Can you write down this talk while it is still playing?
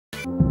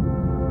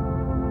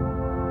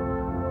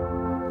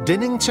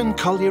Dinnington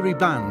Colliery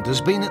Band has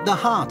been at the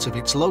heart of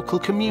its local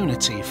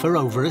community for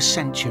over a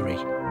century.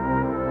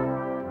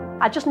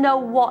 I just know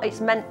what it's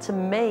meant to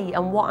me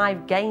and what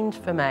I've gained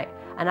from it,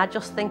 and I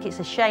just think it's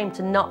a shame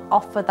to not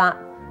offer that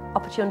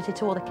opportunity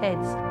to other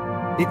kids.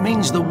 It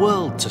means the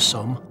world to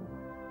some,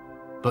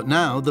 but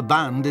now the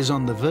band is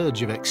on the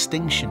verge of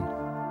extinction.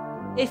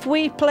 If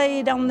we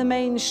played on the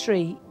main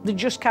street, they'd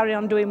just carry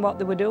on doing what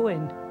they were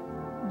doing.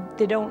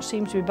 They don't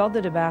seem to be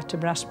bothered about a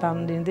brass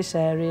band in this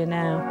area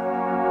now.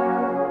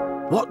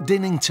 What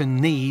Dinnington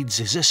needs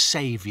is a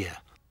saviour.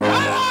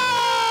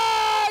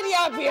 Hooray,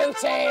 you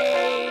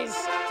beauties!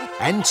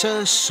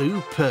 Enter Sue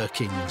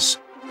Perkins.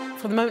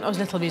 From the moment I was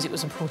little, music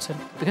was important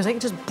because I think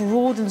it just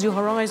broadens your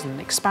horizon,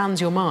 expands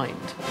your mind.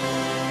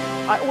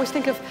 I always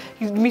think of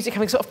music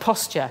having sort of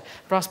posture.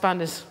 Brass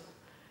band is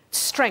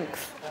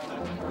strength.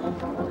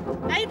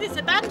 Hey, there's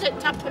a band at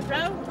Tampert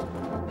Road.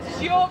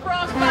 It's your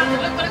brass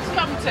band, look what it's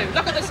come to.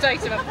 Look at the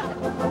state of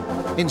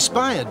it.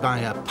 Inspired by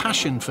a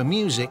passion for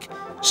music,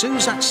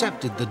 Sue's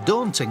accepted the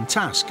daunting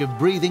task of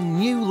breathing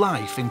new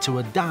life into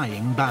a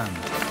dying band.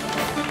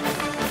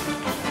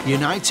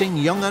 Uniting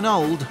young and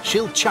old,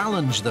 she'll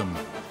challenge them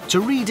to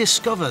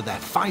rediscover their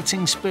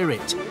fighting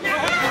spirit.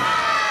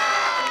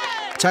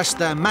 Test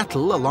their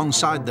mettle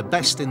alongside the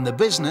best in the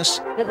business.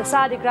 At the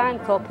side of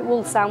Grind Cup, it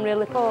will sound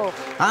really poor.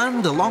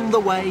 And along the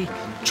way,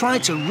 try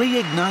to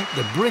reignite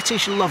the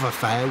British love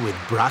affair with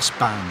brass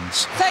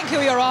bands. Thank you,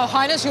 Your Royal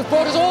Highness, you've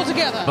brought us all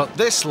together. But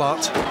this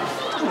lot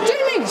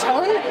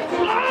Dinnington!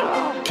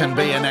 can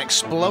be an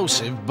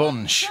explosive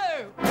bunch.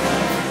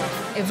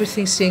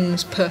 Everything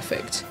sings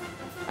perfect,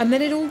 and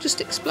then it all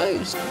just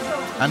explodes.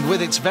 And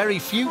with its very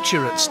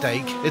future at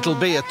stake, it'll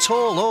be a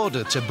tall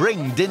order to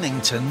bring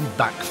Dinnington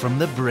back from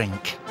the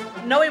brink.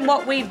 Knowing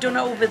what we've done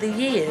over the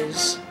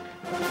years,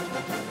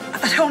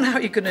 I don't know how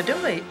you're going to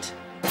do it.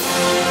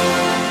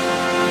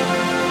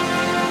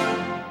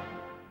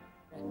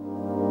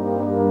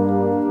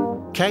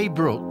 Kay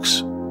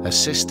Brooks, her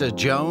sister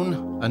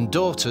Joan, and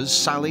daughters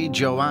Sally,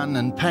 Joanne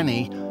and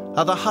Penny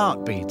are the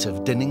heartbeat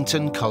of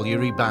Dinnington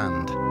Colliery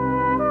Band.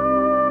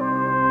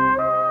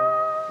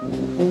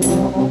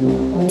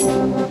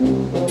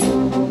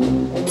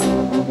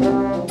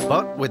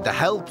 But with the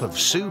help of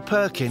Sue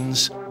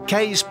Perkins,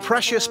 Kay's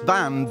precious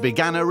band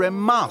began a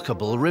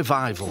remarkable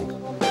revival.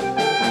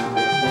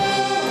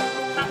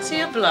 Fancy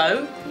a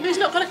blow? Who's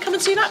not going to come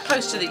and see that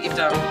poster that you've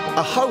done?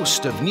 A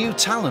host of new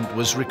talent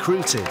was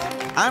recruited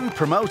and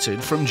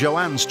promoted from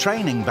Joanne's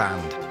training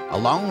band,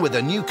 along with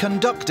a new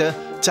conductor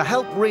to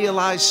help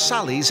realise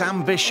Sally's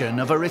ambition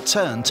of a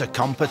return to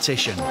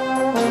competition.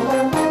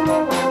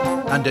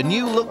 And a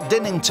new-look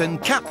Dinnington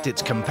capped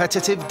its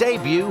competitive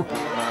debut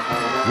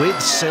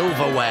with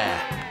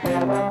silverware.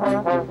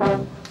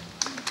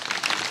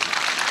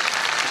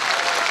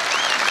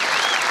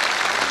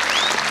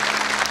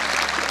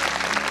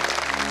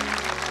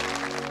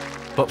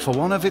 But for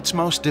one of its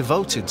most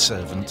devoted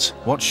servants,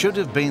 what should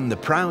have been the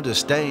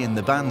proudest day in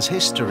the band's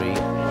history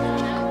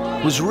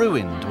was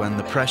ruined when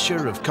the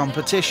pressure of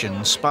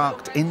competition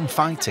sparked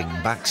infighting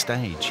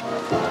backstage.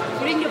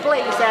 You're in your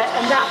blazer,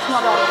 and that's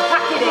not all.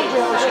 Pack it in.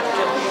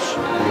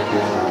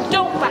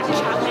 Don't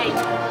backchat me.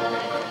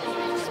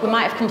 We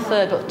might have come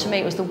third, but to me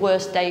it was the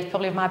worst day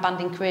probably of my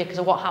banding career because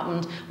of what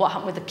happened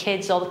with the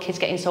kids, all the kids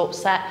getting so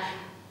upset.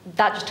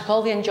 That just took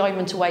all the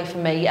enjoyment away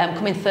from me.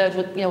 Coming third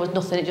was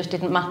nothing, it just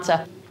didn't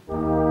matter.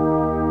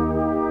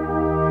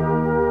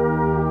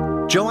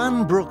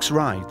 Joanne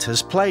Brooks-Wright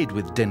has played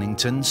with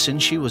Dinnington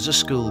since she was a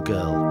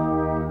schoolgirl.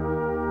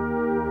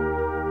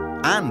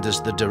 And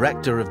as the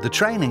director of the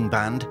training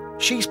band,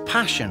 she's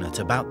passionate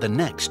about the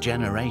next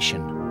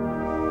generation.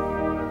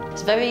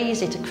 It's very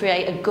easy to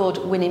create a good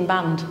winning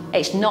band.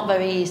 It's not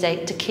very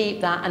easy to keep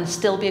that and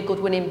still be a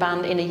good winning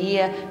band in a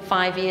year,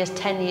 5 years,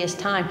 10 years'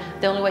 time.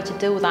 The only way to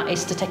do that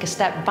is to take a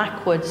step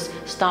backwards,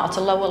 start at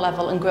a lower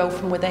level and grow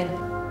from within.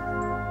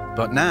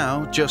 But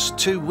now, just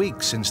 2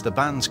 weeks since the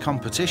band's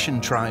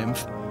competition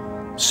triumph,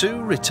 Sue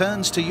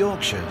returns to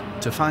Yorkshire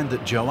to find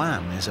that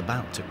Joanne is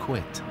about to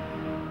quit.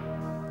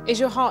 Is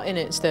your heart in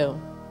it still?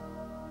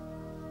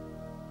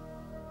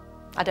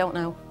 I don't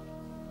know.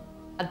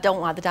 I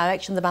don't like the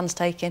direction the band's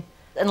taking.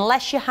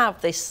 Unless you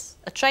have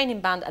a training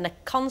band and a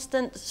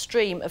constant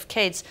stream of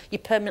kids, you're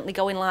permanently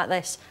going like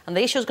this. And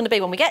the issue is going to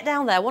be when we get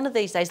down there, one of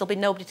these days, there'll be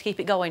nobody to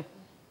keep it going.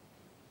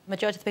 The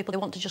majority of the people, they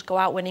want to just go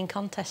out winning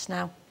contests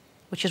now,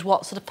 which is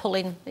what's sort of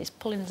pulling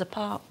us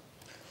apart.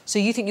 So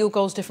you think your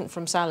goal's different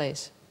from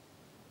Sally's?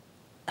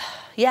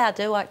 Yeah, I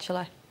do,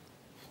 actually.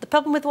 The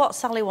problem with what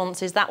Sally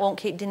wants is that won't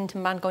keep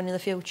Dinnington Band going in the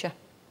future.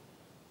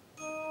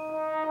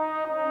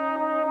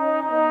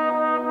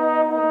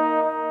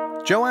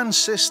 Joanne's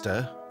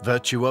sister,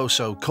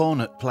 virtuoso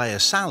cornet player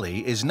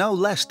Sally, is no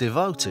less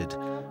devoted,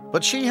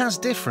 but she has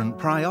different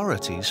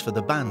priorities for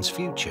the band's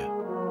future.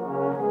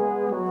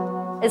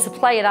 As a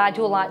player, I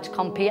do like to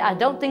compete. I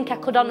don't think I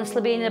could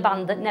honestly be in a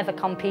band that never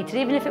competed.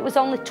 Even if it was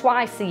only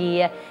twice a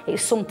year,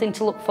 it's something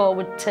to look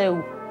forward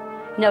to.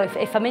 You know,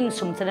 if I'm in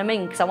something, I'm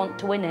in because I want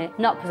to win it,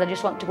 not because I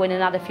just want to win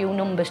and add a few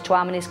numbers to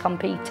how many's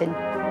competing.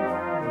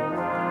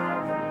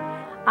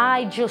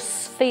 I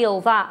just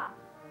feel that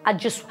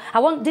I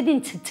want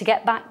Dinnington to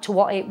get back to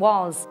what it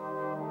was.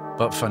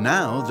 But for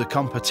now, the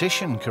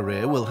competition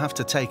career will have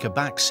to take a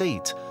back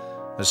seat,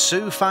 as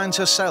Sue finds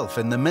herself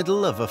in the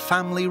middle of a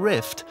family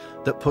rift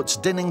that puts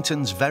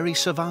Dinnington's very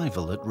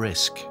survival at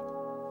risk.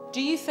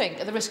 Do you think,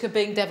 at the risk of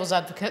being devil's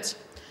advocate,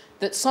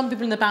 that some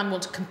people in the band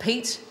want to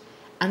compete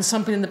and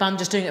some people in the band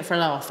just doing it for a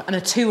laugh, and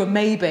the two are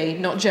maybe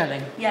not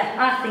gelling? Yeah,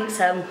 I think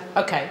so.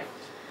 OK.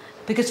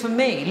 Because for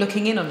me,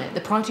 looking in on it,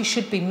 the priority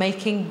should be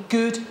making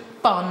good,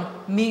 fun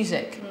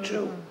music.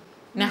 True.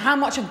 Now, how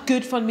much of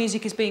good, fun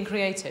music is being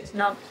created?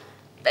 No.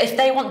 If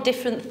they want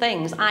different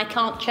things, I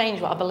can't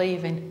change what I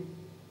believe in.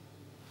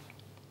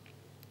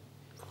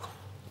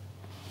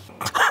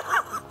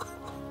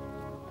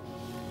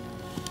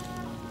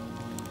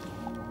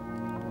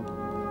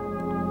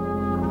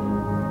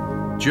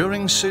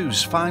 During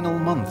Sue's final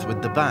month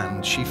with the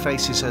band, she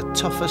faces her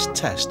toughest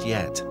test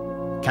yet.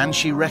 Can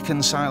she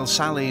reconcile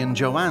Sally and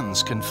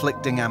Joanne's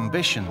conflicting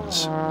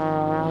ambitions?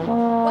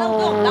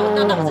 Well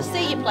done. That was a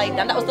C you played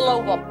then. That was the low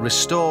one.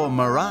 Restore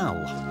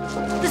morale?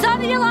 There's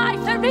only your life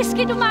at risk,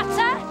 it don't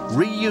matter.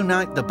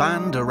 Reunite the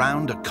band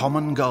around a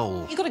common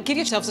goal? You've got to give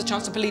yourselves a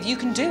chance to believe you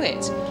can do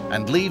it.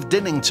 And leave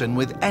Dinnington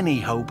with any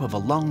hope of a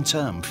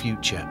long-term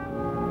future?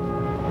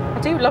 I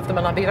do love them,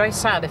 and I'd be very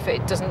sad if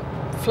it doesn't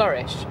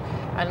flourish.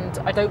 And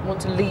I don't want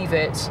to leave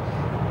it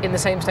in the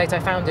same state I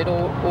found it,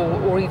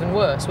 or even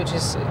worse, which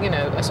is, you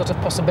know, a sort of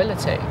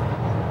possibility.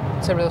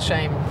 It's a real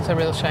shame. It's a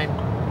real shame.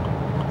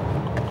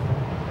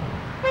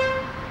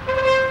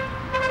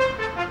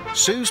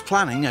 Sue's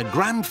planning a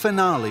grand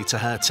finale to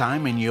her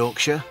time in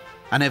Yorkshire,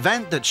 an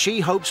event that she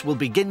hopes will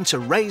begin to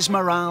raise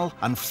morale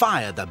and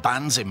fire the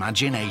band's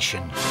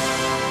imagination.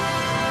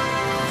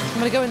 I'm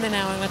going to go in there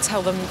now and I'm going to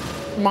tell them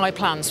my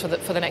plans for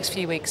the next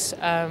few weeks.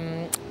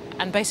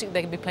 And basically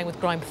they're going to be playing with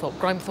Grimethorpe.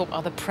 Grimethorpe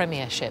are the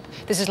Premiership.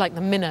 This is like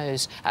the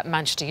Minnows at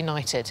Manchester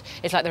United.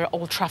 It's like they're at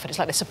Old Trafford. It's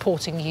like they're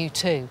supporting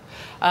U2.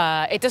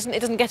 It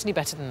doesn't get any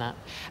better than that.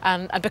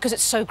 And because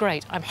it's so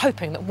great, I'm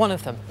hoping that one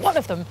of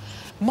them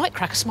might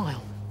crack a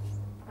smile.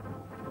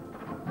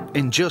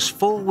 In just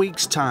 4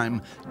 weeks'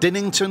 time,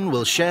 Dinnington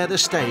will share the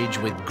stage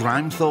with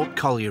Grimethorpe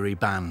Colliery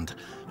Band,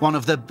 one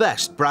of the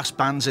best brass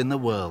bands in the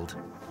world.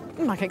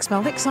 I can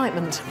smell the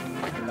excitement.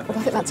 Although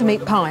I think that's a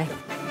meat pie.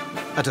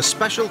 At a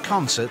special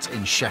concert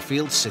in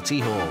Sheffield City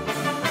Hall.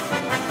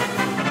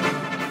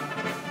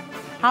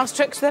 How's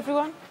tricks with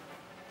everyone?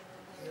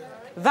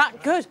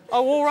 That good?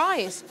 Oh, all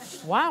right.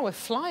 Wow, we're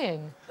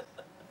flying.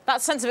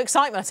 That sense of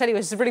excitement, I tell you,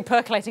 is really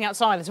percolating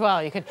outside as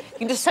well. You can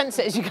just sense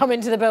it as you come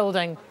into the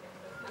building.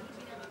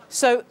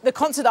 So the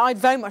concert that I'd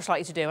very much like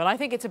you to do, and I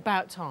think it's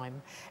about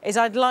time, is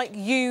I'd like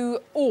you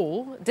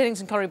all,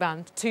 Dinnington Colliery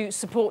Band, to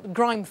support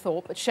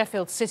Grimethorpe at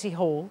Sheffield City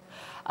Hall,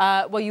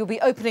 where you'll be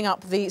opening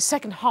up the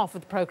second half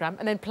of the programme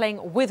and then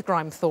playing with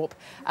Grimethorpe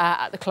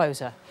at the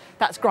closer.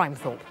 That's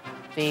Grimethorpe,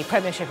 the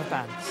Premiership of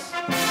bands.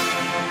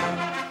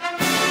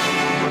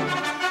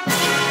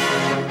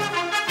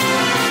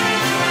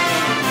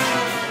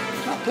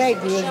 I played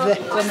with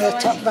one of the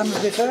top bands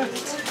before.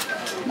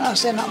 No,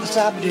 saying not that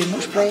I'll be doing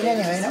much playing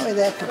anyway, not with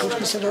their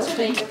percussionist, I don't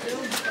think.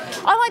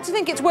 I like to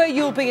think it's where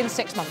you'll be in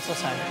 6 months or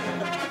so.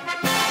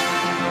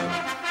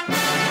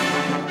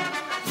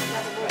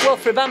 Well,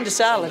 for a band at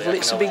our level,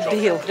 it's a big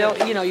deal.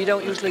 You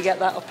don't usually get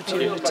that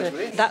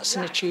opportunity. That's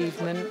an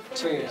achievement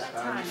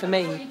for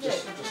me,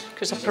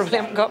 because I probably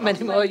haven't got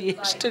many more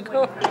years to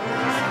go.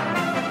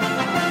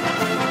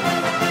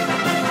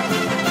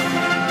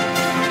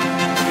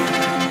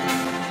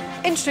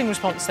 Interesting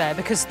response there,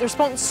 because the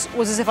response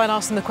was as if I'd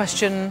asked them the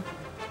question,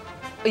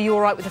 are you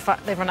all right with the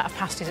fact they've run out of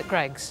pasties at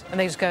Greg's? And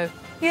they just go,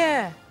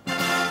 yeah.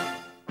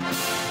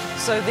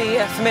 So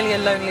the familiar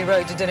lonely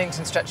road to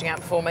Dinnington stretching out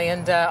before me,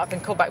 and I've been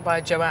called back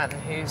by Joanne,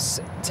 who's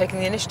taking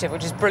the initiative,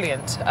 which is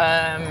brilliant,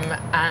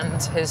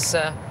 and has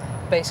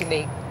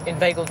basically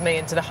inveigled me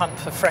into the hunt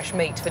for fresh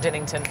meat for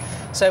Dinnington.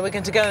 So we're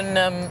going to go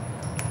and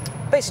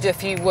basically do a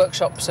few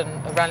workshops and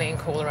a rallying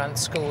call around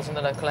schools in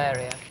the local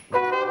area.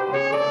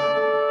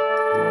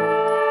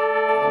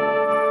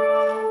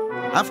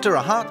 After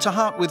a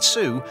heart-to-heart with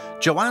Sue,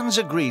 Joanne's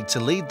agreed to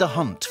lead the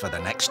hunt for the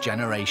next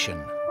generation.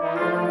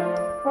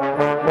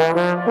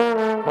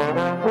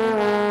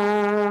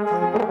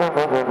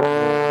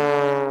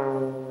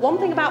 One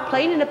thing about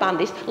playing in a band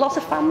is lots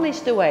of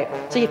families do it.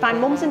 So you find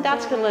mums and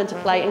dads can learn to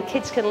play and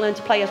kids can learn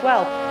to play as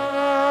well.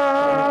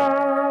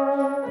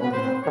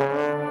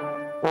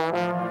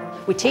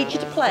 We teach you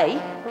to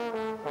play,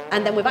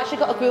 and then we've actually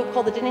got a group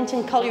called the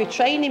Dinnington Colliery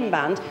Training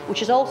Band,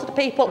 which is also the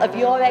people of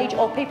your age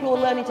or people who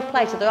are learning to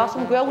play. So there are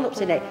some grown-ups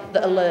in it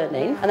that are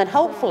learning. And then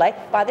hopefully,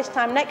 by this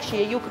time next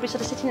year, you could be sort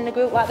of sitting in a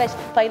group like this,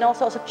 playing all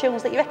sorts of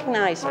tunes that you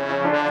recognise.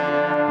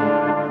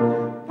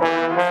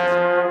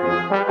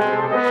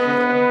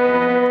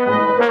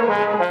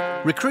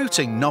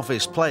 Recruiting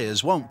novice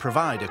players won't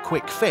provide a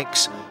quick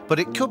fix, but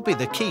it could be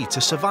the key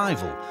to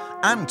survival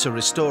and to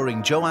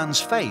restoring Joanne's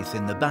faith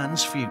in the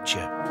band's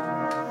future.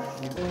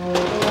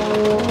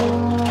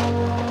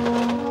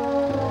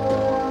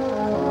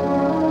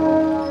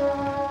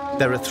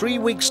 There are 3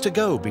 weeks to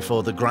go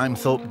before the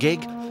Grimethorpe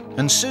gig,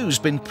 and Sue's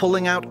been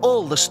pulling out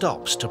all the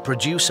stops to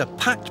produce a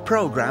packed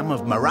programme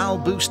of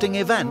morale-boosting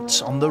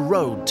events on the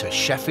road to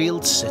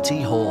Sheffield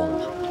City Hall.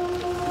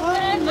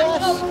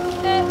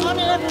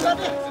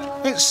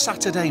 It's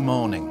Saturday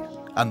morning,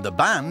 and the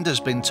band has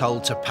been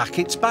told to pack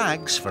its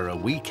bags for a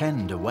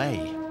weekend away.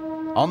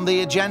 On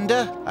the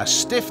agenda, a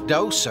stiff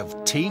dose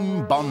of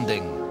team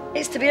bonding.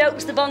 It's to be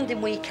hoped the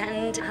bonding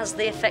weekend has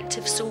the effect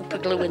of super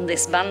glue in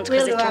this band,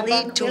 because it'll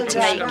need to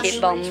make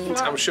it bond.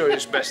 I'm sure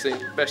it's the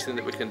best thing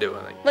that we can do,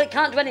 I think. Well, it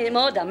can't do any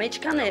more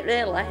damage, can it,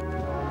 really?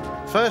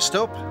 First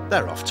up,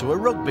 they're off to a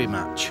rugby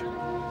match.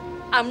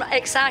 I'm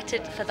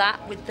excited for that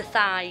with the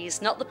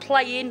thighs, not the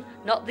playing,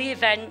 not the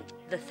event,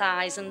 the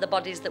thighs and the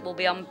bodies that will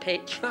be on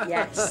pitch,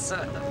 yes.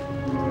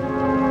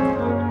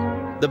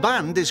 The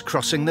band is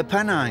crossing the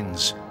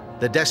Pennines.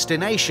 The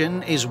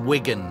destination is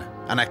Wigan,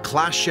 and a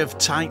clash of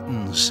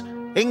titans.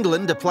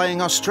 England are playing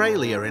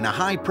Australia in a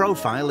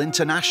high-profile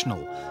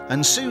international,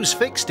 and Sue's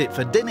fixed it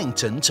for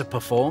Dinnington to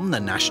perform the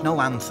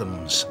national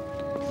anthems.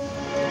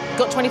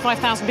 Got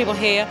 25,000 people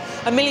here,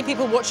 1 million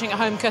people watching at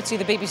home courtesy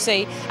of the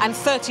BBC, and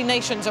 30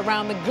 nations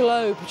around the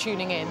globe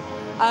tuning in.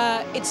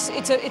 It's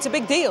a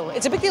big deal.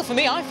 It's a big deal for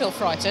me. I feel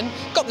frightened.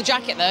 Got the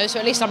jacket though, so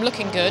at least I'm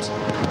looking good.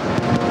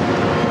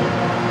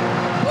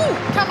 Ooh,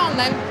 come on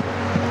then.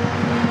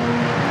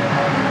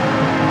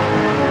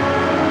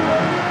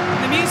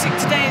 Music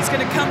today is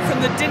going to come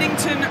from the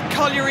Dinnington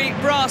Colliery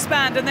Brass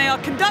Band, and they are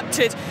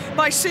conducted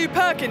by Sue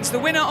Perkins, the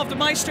winner of the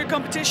Maestro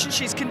competition.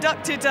 She's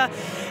conducted,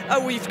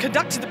 we've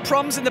conducted the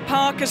proms in the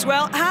park as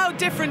well. How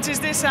different is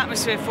this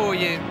atmosphere for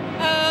you?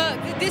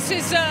 This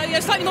is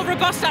a slightly more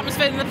robust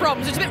atmosphere than the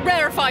proms. It's a bit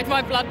rarefied,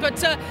 my blood,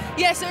 but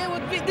yes,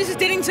 this is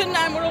Dinnington,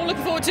 and we're all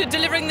looking forward to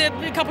delivering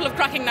a couple of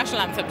cracking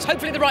national anthems,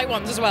 hopefully the right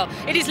ones as well.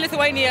 It is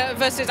Lithuania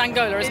versus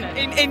Angola, isn't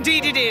it?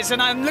 Indeed it is,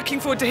 and I'm looking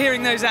forward to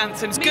hearing those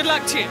anthems. Good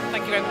luck to you.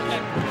 Thank you very much.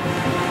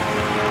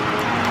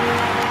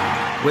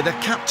 With a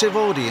captive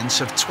audience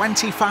of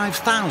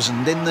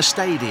 25,000 in the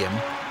stadium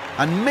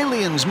and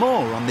millions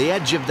more on the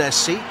edge of their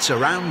seats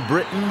around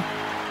Britain,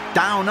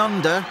 down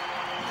under,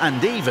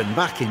 and even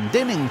back in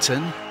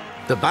Dinnington,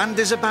 the band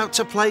is about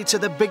to play to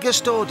the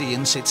biggest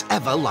audience it's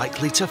ever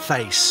likely to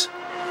face.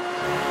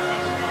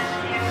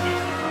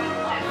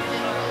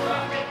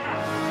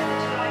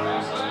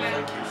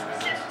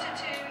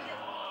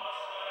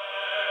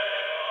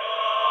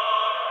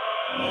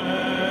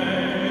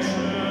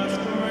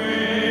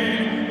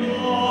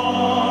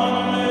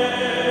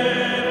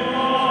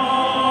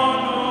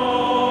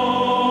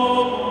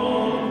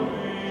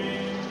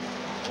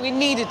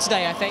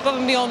 Today, I think. Above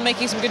and beyond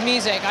making some good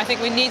music, I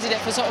think we needed it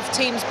for sort of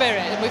team spirit,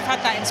 and we've had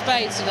that in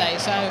spades today,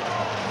 so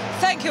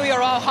thank you, Your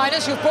Royal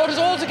Highness, you've brought us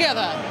all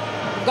together.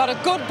 We've got a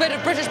good bit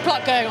of British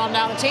pluck going on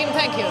now, the team,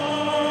 thank you. I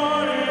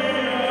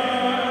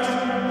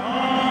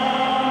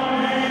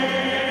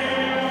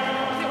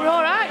think we're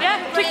all right, yeah,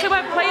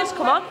 particularly when players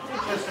come on.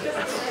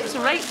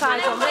 Some rate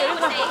sides on there,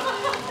 isn't there?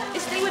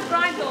 It's the with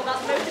Grimethorpe,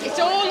 that's most. It's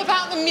all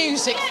about the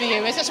music for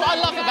you, that's what I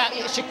love about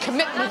you, it's your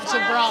commitment to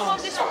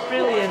brass.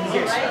 Brilliant.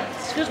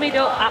 Excuse me,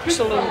 no,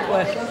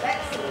 absolutely.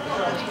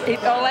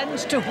 It all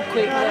ends too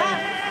quickly.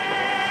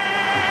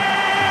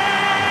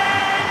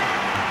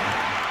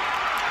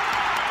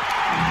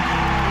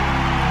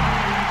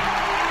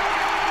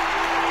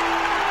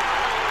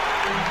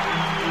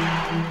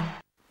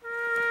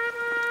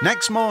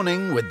 Next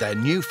morning, with their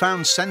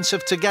newfound sense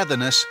of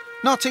togetherness,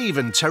 not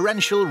even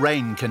torrential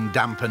rain can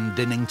dampen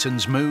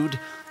Dinnington's mood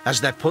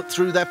as they're put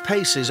through their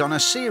paces on a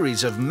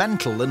series of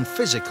mental and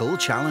physical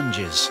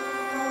challenges.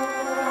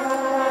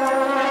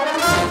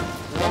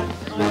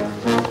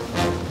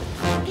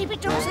 Keep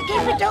it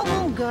up,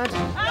 oh good.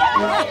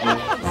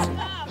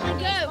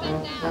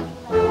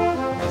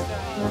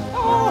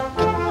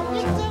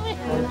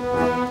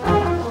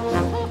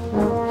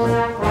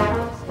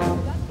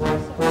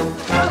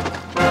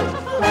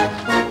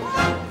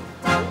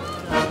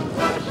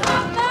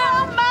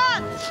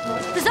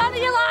 There's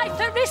only your life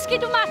at risk,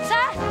 it don't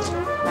matter.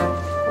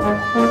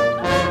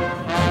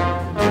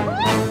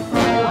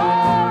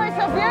 Oh, it's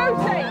a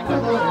beauty!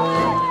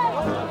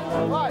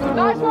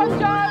 Nice one,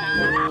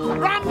 John!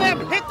 Ram them!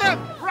 Hit them!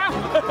 Ram!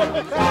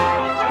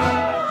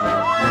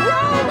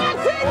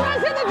 That's it!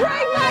 That's in the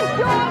great nice,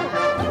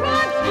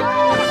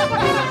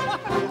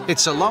 John!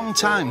 It's a long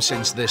time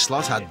since this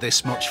lot had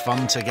this much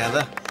fun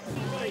together.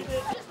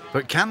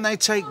 But can they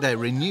take their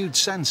renewed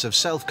sense of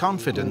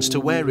self-confidence to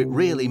where it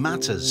really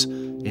matters,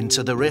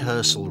 into the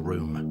rehearsal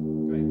room?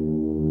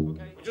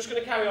 We're just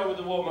going to carry on with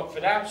the warm-up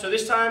for now. So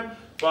this time,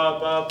 ba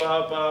ba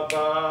ba ba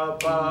ba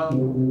ba.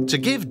 To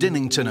give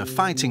Dinnington a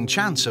fighting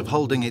chance of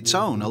holding its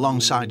own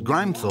alongside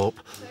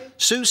Grimethorpe,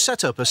 Sue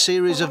set up a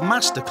series of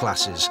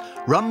masterclasses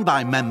run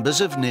by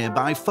members of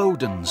nearby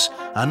Fodens,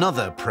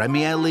 another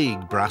Premier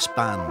League brass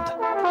band.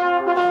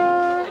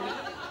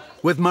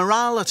 With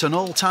morale at an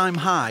all-time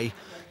high,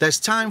 there's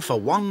time for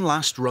one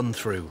last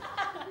run-through.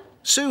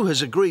 Sue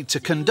has agreed to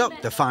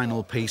conduct the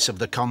final piece of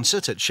the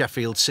concert at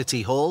Sheffield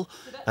City Hall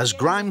as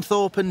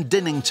Grimethorpe and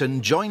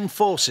Dinnington join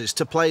forces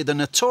to play the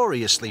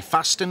notoriously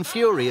fast and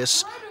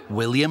furious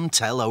William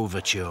Tell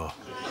Overture.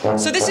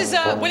 So this is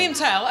William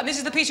Tell, and this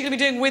is the piece you're going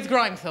to be doing with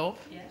Grimethorpe.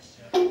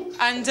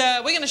 And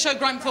we're going to show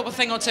Grimethorpe a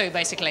thing or two,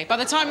 basically. By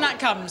the time that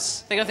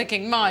comes, they're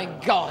thinking, my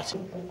God.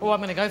 Oh, I'm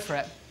going to go for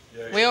it.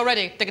 We all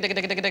ready?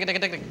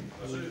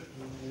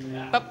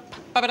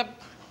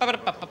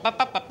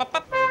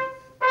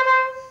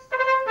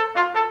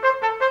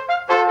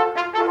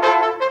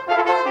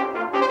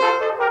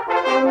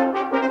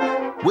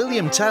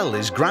 William Tell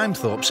is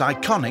Grimethorpe's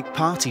iconic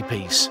party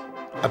piece.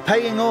 A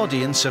paying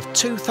audience of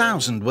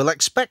 2,000 will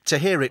expect to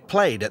hear it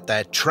played at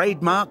their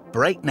trademark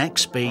breakneck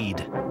speed.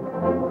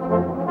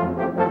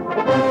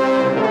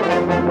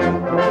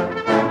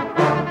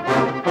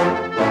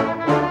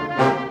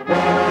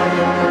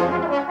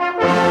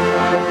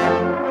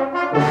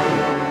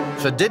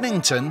 For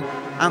Dinnington,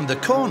 and the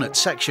cornet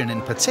section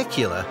in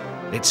particular,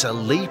 it's a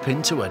leap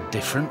into a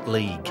different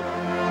league.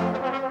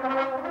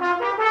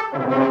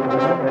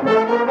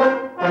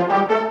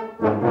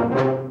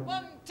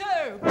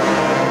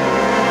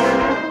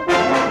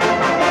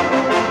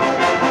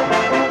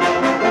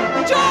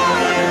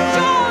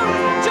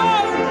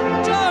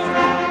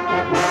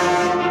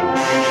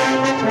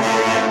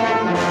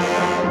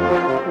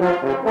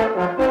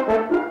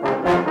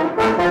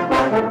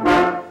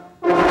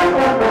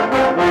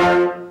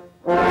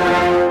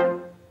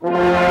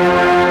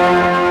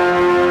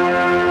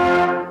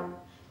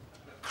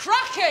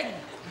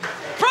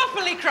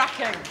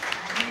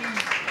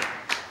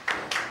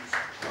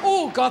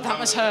 Oh, God, that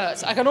must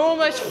hurt. I can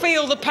almost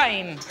feel the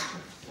pain.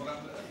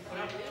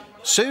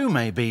 Sue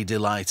may be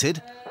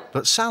delighted,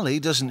 but Sally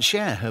doesn't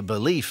share her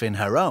belief in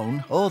her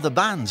own or the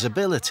band's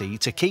ability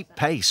to keep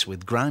pace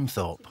with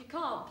Grimethorpe. You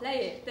can't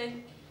play it,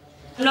 then.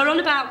 I'm not on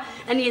about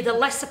any of the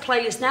lesser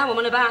players now. I'm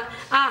on about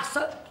our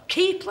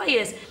key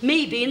players,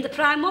 me being the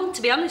prime one,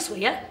 to be honest with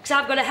you, because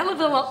I've got a hell of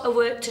a lot of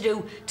work to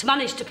do to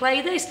manage to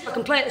play this. I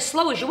can play it as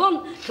slow as you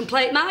want, can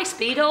play at my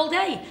speed all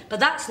day, but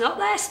that's not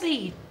their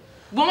speed.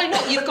 Why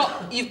not?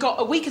 You've got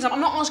a week in time.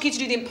 I'm not asking you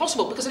to do the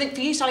impossible, because I think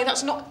for you, Sally,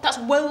 that's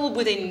well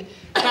within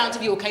the bounds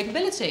of your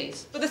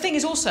capabilities. But the thing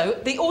is also,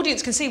 the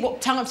audience can see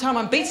what time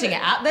I'm beating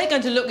it at. They're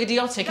going to look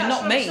idiotic and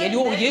not me, and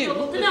you're you.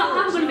 No,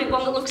 I'm going to be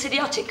one that looks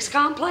idiotic because I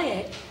can't play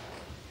it.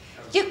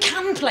 You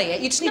can play it.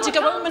 You just need to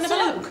go home and have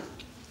a look.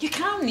 You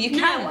can.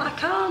 No, I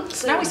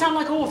can't. Now we sound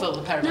like Orville,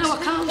 the parents. No,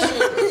 I can't.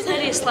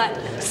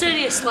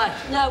 Seriously,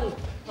 no.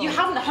 You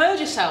haven't heard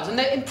yourselves, and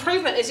the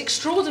improvement is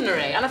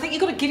extraordinary. And I think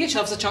you've got to give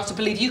yourselves a chance to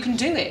believe you can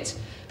do it.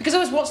 Because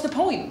otherwise, what's the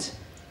point?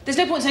 There's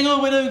no point saying,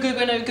 oh, we're no good,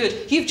 we're no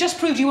good. You've just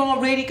proved you are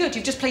really good.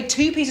 You've just played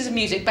 2 pieces of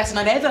music better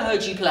than I've ever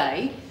heard you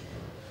play.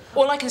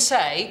 All I can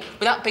say,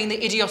 without being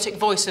the idiotic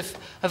voice of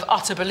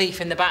utter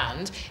belief in the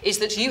band, is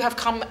that you have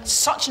come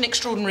such an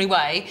extraordinary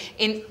way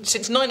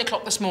since 9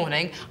 o'clock this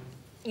morning.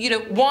 You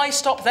know, why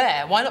stop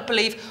there? Why not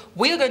believe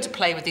we're going to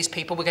play with these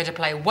people, we're going to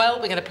play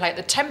well, we're going to play at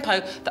the tempo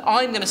that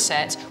I'm going to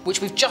set,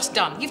 which we've just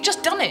done. You've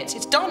just done it.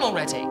 It's done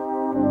already.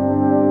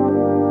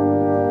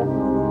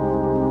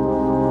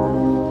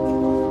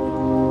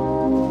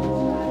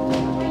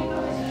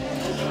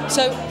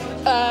 So,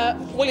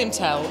 William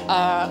Tell,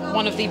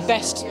 one of the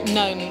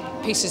best-known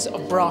pieces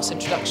of brass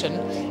introduction,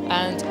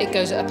 and it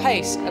goes at a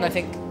pace, and I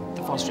think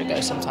the faster it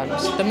goes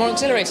sometimes, the more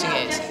exhilarating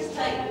it is.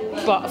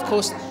 But, of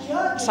course,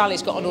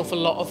 Sally's got an awful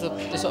lot of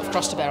the sort of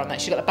cross to bear on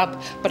that. She's got the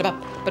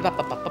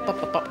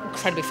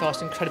incredibly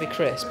fast, incredibly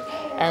crisp.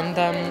 And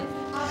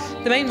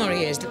the main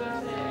worry is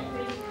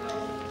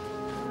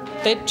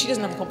that she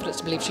doesn't have the confidence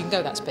to believe she can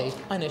go that speed.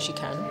 I know she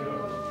can.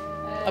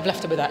 I've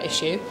left her with that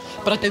issue,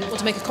 but I don't want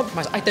to make a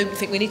compromise. I don't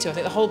think we need to. I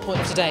think the whole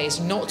point of today is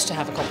not to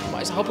have a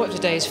compromise. The whole point of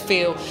today is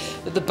feel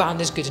that the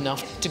band is good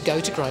enough to go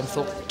to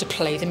Grimethorpe, to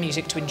play the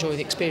music, to enjoy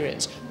the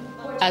experience.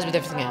 As with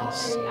everything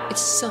else,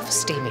 it's a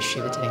self-esteem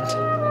issue with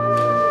Dinnington.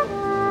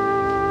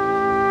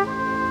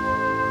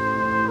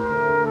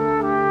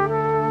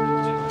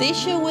 The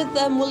issue with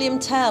William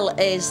Tell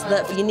is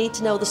that you need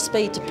to know the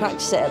speed to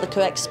practice it at the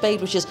correct speed,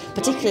 which is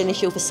particularly an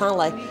issue for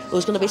Sally,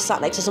 who's going to be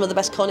sat next to some of the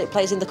best cornet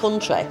players in the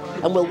country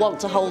and will want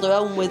to hold her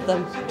own with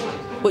them,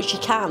 which she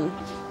can.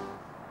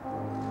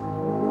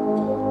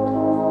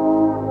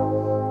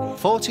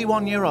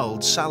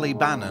 41-year-old Sally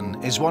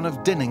Bannon is one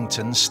of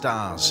Dinnington's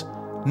stars.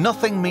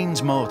 Nothing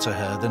means more to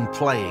her than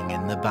playing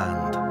in the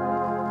band.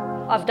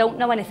 I don't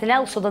know anything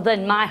else other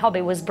than my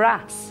hobby was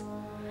brass.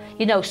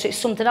 You know, so it's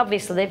something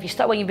obviously that if you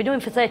start when you've been doing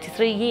for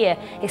 33 years,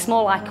 it's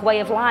more like a way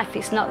of life.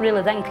 It's not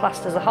really then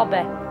classed as a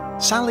hobby.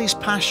 Sally's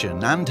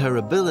passion and her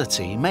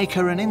ability make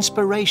her an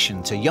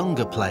inspiration to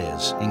younger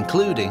players,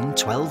 including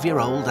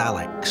 12-year-old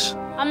Alex.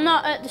 I'm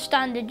not at the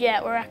standard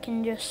yet where I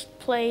can just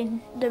play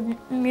the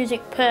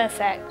music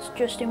perfect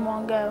just in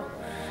one go,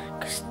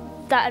 because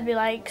that'd be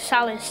like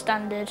Sally's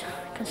standard,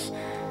 because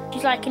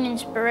she's like an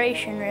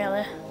inspiration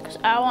really, because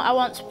I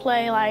want to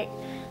play like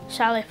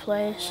Sally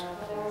plays.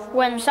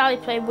 When Sally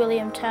played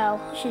William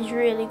Tell, she's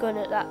really good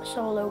at that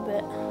solo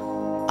bit.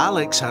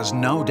 Alex has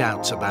no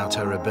doubts about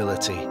her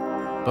ability,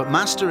 but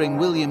mastering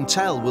William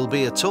Tell will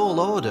be a tall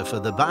order for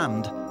the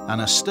band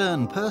and a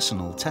stern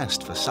personal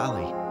test for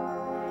Sally.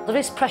 There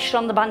is pressure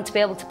on the band to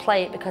be able to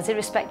play it because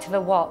irrespective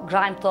of what,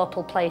 Grimethorpe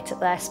will play it at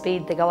their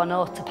speed, they go on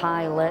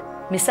autopilot.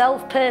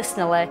 Myself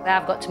personally,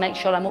 I've got to make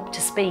sure I'm up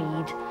to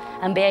speed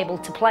and be able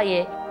to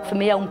play it for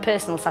my own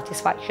personal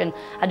satisfaction.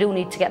 I do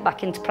need to get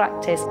back into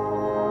practice.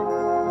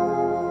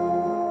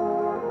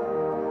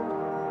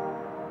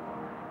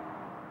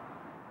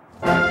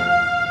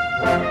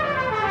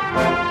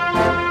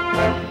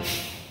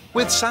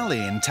 With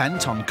Sally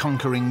intent on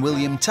conquering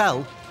William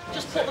Tell,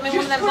 just put them in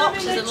one of them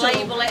boxes and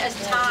label it as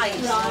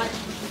ties.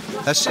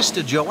 her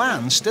sister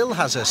Joanne still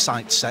has her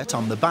sights set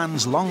on the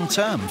band's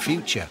long-term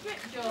future.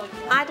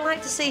 I'd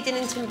like to see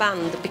Dinnington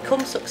Band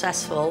become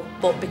successful,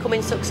 but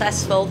becoming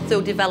successful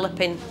through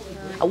developing.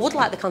 I would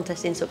like the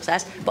contest in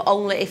success, but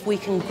only if we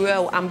can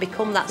grow and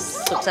become that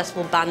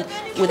successful band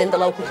within the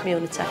local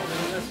community.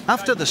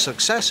 After the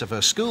success of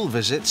her school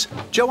visits,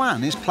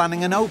 Joanne is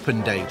planning an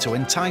open day to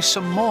entice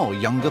some more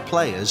younger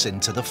players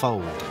into the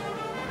fold.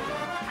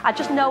 I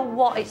just know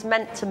what it's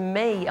meant to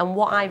me and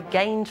what I've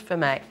gained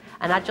from it,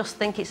 and I just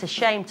think it's a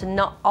shame to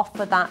not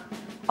offer that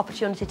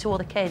opportunity to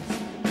other kids.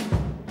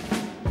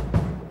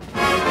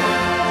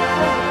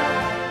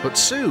 But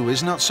Sue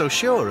is not so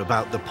sure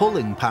about the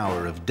pulling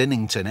power of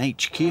Dinnington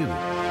HQ.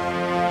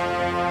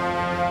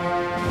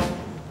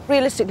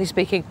 Realistically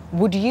speaking,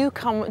 would you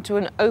come to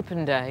an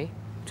open day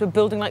to a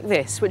building like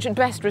this, which at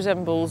best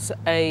resembles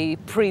a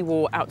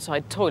pre-war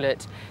outside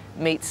toilet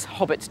meets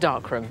Hobbit's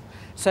darkroom?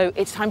 So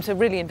it's time to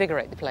really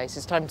invigorate the place.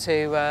 It's time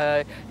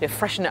to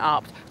freshen it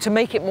up, to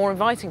make it more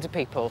inviting to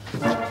people.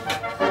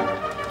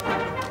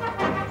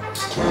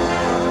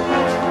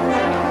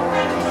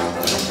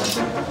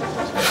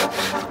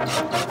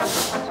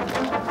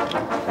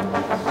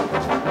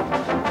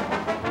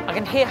 I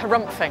can hear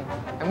harumphing,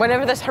 and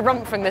whenever there's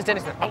harumphing, there's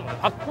Dinnington.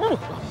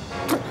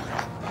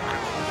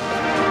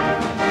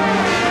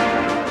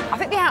 I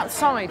think the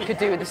outside could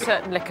do with a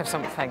certain lick of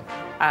something,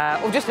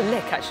 or just a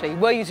lick, actually.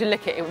 Were you to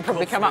lick it, it would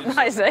probably come up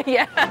nicer,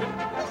 yeah.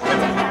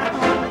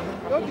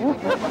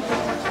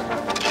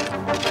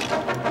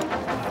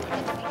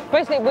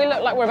 Basically, we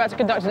look like we're about to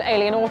conduct an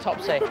alien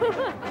autopsy.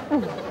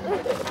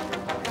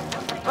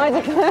 I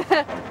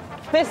declare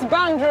this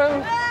band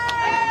room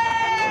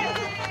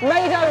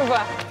made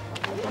over.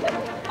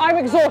 I'm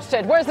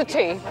exhausted. Where's the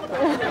tea?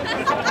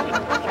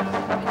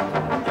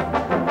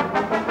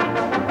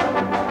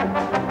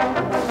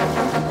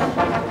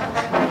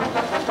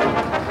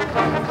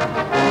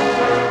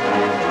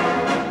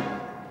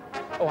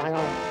 Oh, hang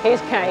on. Here's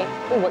Kate.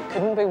 Oh, it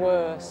couldn't be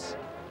worse.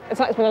 It's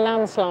like it's been a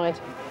landslide.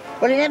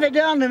 Well, it never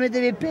dawned on me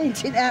they'd be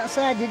painting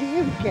outside, did it,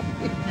 you, Kate?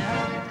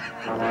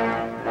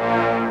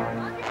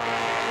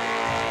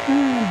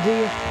 Oh,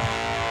 dear.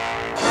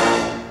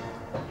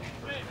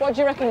 What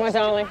do you reckon, my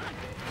darling?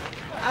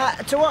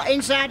 To what,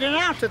 inside and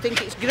out? I think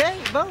it's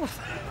great, both.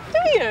 Do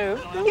you?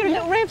 You're a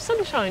little ray of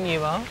sunshine,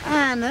 you are.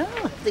 I know.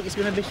 I think it's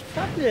going to be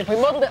fabulous. We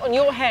modelled it on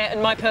your hair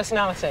and my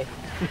personality.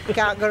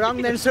 Can't go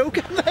wrong then, so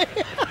can they?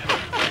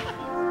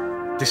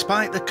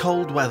 Despite the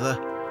cold weather,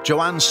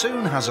 Joanne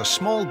soon has a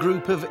small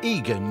group of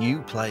eager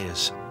new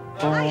players.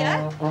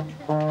 Hiya. What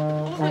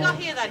have we got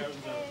here then?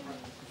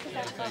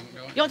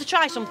 You want to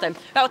try something?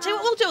 Right, I'll tell you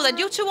what we'll do then.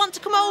 Do you two want to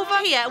come over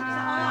here?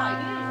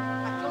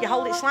 You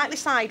hold it slightly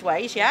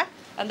sideways, yeah?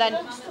 And then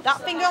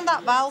that finger on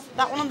that valve,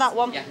 that one on that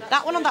one,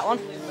 that one on that one,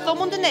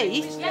 thumb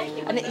underneath,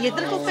 and your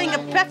little finger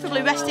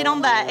preferably resting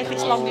on there if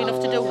it's long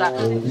enough to do that.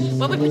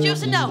 When we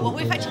produce a note, what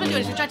we effectively do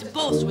is we try to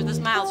buzz with the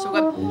mouth, so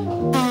we go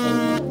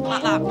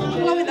like that.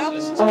 Blow it out.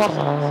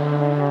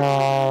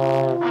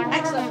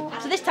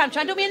 Excellent. So this time,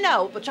 try and do me a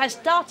note, but try and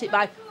start it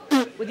by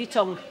with your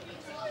tongue.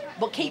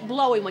 But keep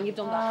blowing when you've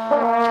done that.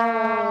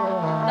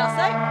 That's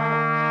it.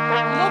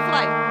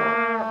 Lovely.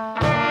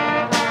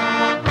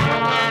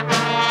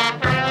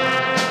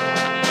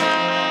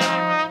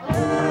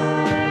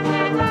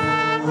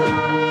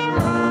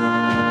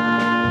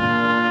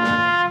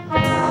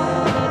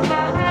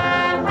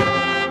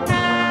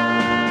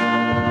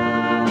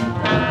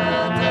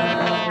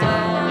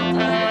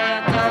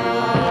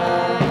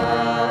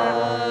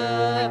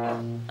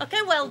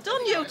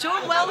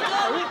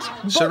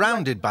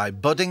 Surrounded by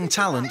budding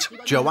talent,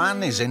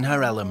 Joanne is in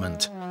her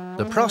element.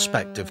 The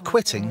prospect of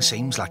quitting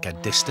seems like a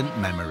distant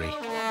memory.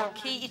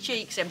 Keep your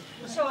cheeks in.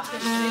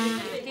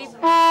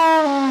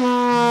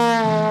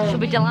 She'll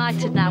be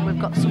delighted now we've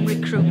got some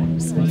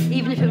recruits.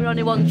 Even if it were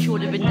only one, she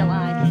would have been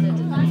delighted.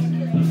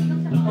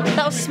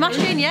 That was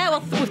smashing, yeah.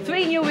 Well, with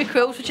 3 new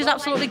recruits, which is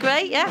absolutely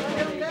great, yeah.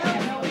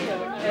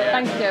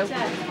 Thank you.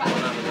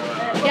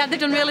 Yeah, they've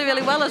done really,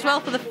 really well as well.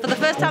 For the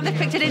first time they've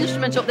picked an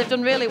instrument up, they've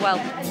done really well.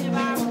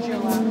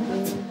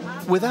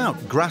 Without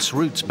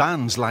grassroots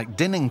bands like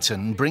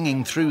Dinnington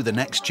bringing through the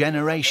next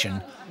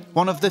generation,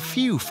 one of the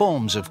few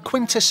forms of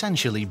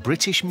quintessentially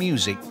British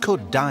music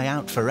could die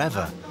out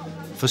forever.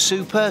 For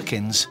Sue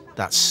Perkins,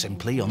 that's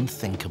simply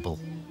unthinkable.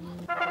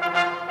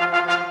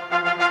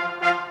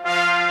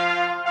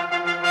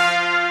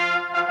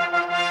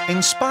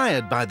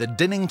 Inspired by the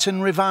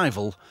Dinnington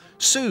revival,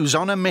 Sue's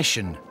on a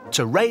mission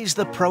to raise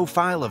the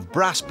profile of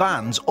brass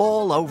bands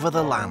all over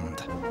the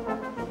land.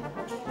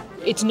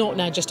 It's not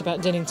now just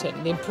about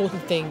Dinnington. The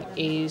important thing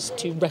is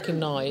to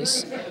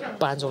recognise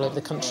bands all over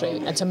the country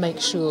and to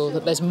make sure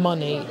that there's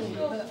money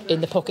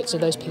in the pockets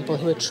of those people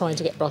who are trying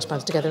to get brass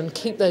bands together and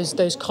keep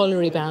those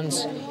colliery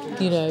bands,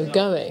 you know,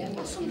 going.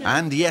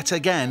 And yet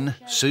again,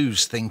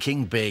 Sue's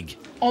thinking big.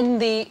 On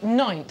the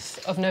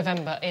 9th of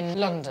November in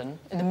London,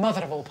 in the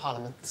mother of all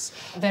parliaments,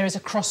 there is a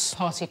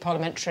cross-party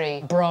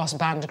parliamentary brass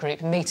band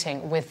group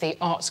meeting with the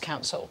Arts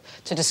Council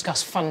to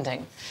discuss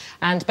funding.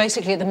 And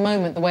basically, at the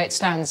moment, the way it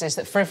stands is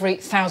that for every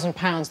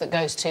 £1,000 that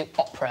goes to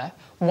opera,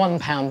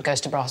 £1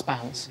 goes to brass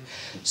bands.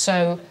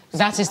 So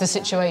that is the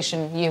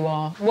situation you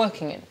are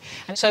working in.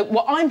 And so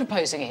what I'm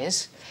proposing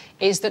is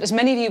that as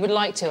many of you would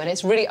like to, and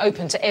it's really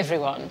open to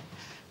everyone,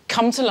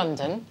 come to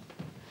London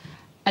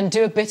and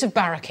do a bit of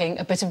barracking,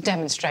 a bit of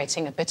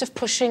demonstrating, a bit of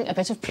pushing, a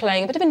bit of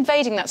playing, a bit of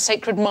invading that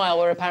sacred mile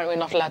where apparently we're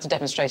not allowed to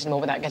demonstrate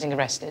anymore without getting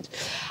arrested,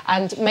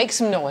 and make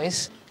some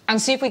noise and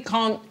see if we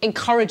can't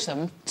encourage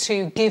them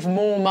to give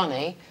more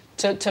money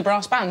to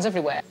brass bands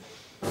everywhere.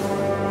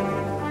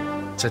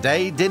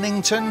 Today,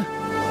 Dinnington.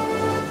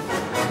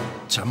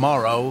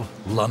 Tomorrow,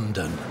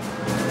 London.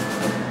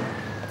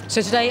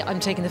 So today I'm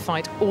taking the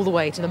fight all the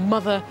way to the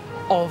mother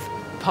of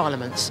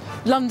parliaments.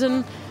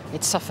 London,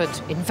 it suffered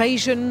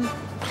invasion,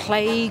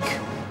 plague,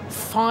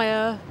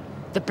 fire,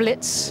 the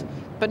Blitz,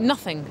 but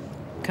nothing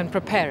can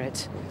prepare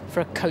it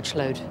for a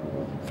coachload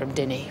from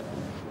Dinny.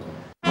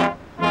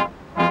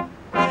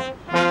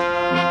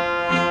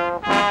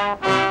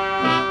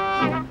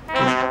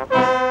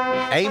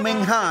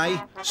 Aiming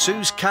high,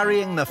 Sue's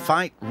carrying the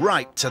fight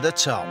right to the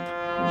top.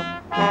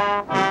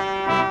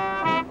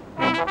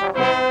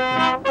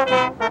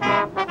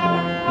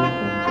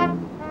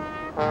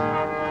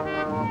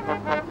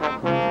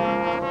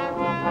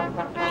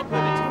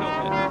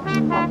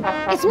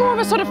 It's more of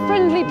a sort of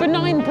friendly,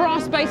 benign,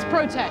 brass-based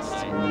protest.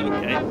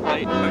 OK,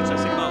 wait,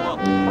 protesting about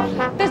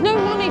what? There's no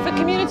money for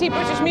community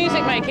British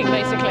music making,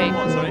 basically.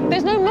 What, sorry?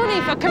 There's no money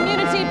for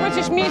community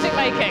British music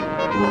making.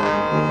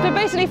 So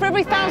basically, for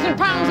every £1,000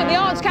 that the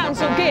Arts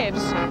Council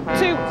gives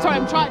to... Sorry,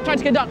 I'm trying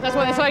to conduct, that's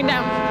why they're slowing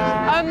down.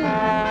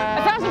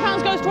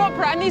 £1,000 goes to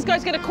opera, and these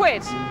guys get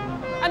 £1.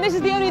 And this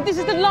is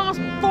the last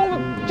form of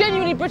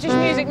genuinely British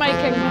music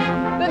making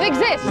that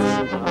exists.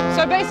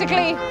 So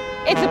basically,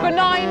 it's a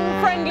benign,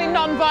 friendly,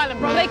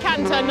 non-violent. Well, they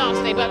can turn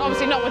nasty, but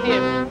obviously not with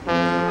you.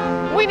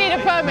 We need a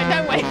permit,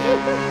 don't we?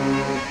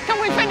 Can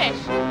we finish?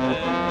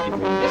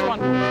 This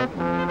one.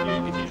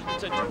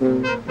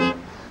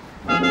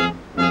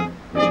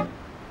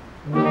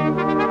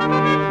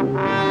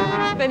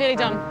 They're nearly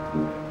done.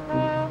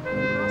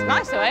 It's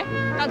nice though, eh?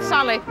 That's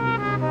Sally.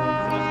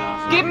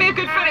 Give me a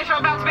good finish, I'm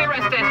about to be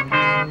arrested.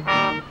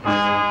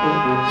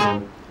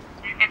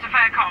 It's a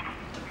fair cop.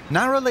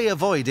 Narrowly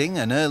avoiding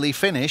an early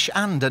finish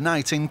and a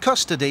night in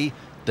custody,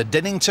 the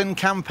Dinnington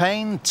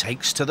campaign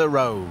takes to the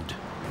road.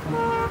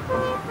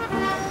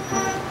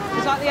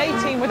 It's like the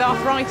A-team with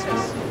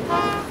arthritis.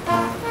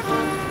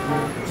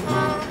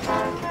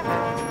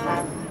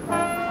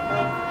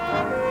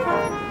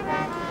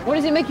 What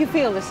does it make you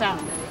feel, the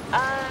sound?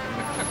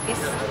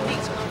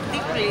 It's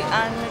deeply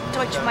and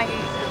touch my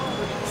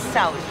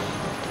soul.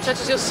 It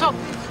touches your soul.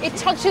 It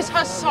touches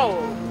her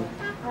soul.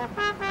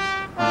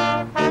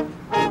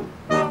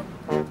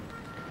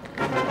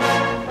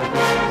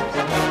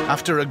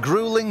 After a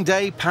gruelling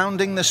day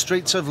pounding the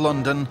streets of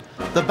London,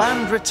 the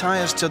band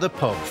retires to the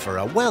pub for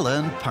a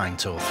well-earned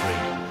pint or three,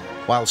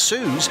 while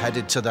Sue's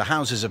headed to the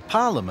Houses of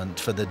Parliament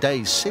for the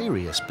day's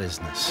serious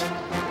business.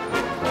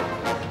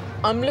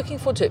 I'm looking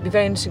forward to it. It'd be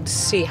very interesting to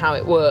see how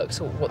it works,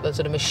 or what the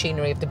sort of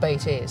machinery of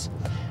debate is,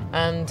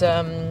 and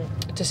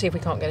to see if we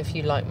can't get a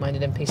few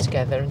like-minded MPs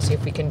together and see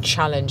if we can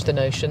challenge the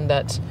notion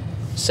that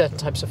certain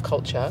types of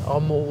culture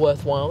are more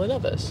worthwhile than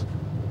others.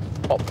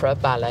 Opera,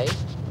 ballet,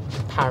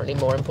 apparently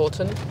more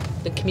important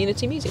than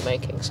community music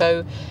making.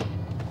 So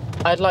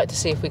I'd like to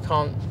see if we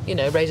can't, you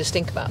know, raise a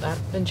stink about that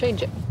and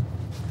change it.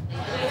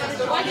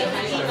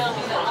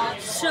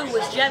 Sue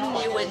was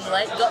genuinely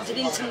got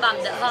Dinnington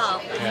band at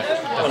heart,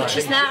 which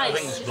is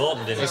nice. Well,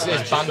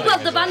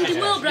 the band in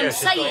more, but I'm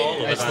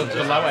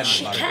saying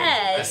she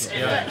cares.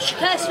 She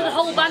cares for the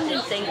whole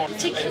banding thing,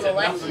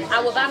 particularly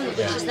our band, which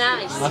is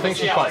nice. I think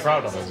she's quite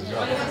proud of us as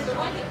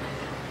well.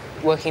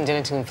 Working in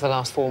Dinnington for the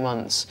last 4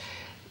 months,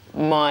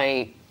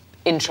 my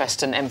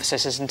interest and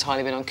emphasis has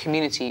entirely been on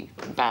community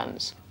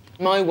bands.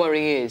 My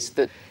worry is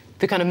that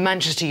the kind of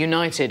Manchester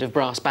United of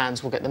brass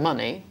bands will get the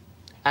money,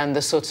 and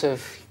the sort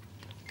of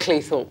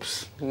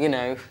Cleethorpes, you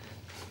know,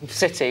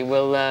 city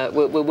will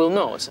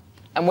not.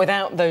 And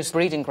without those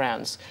breeding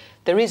grounds,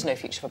 there is no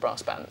future for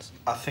brass bands.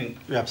 I think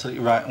you're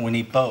absolutely right, and we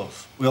need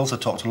both. We also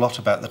talked a lot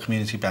about the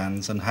community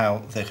bands and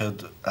how they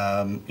could,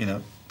 you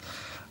know,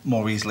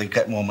 more easily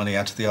get more money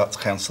out of the Arts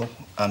Council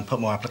and put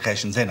more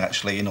applications in,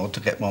 actually, in order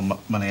to get more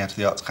money out of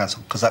the Arts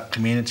Council, because that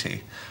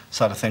community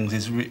side of things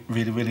is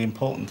really, really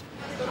important.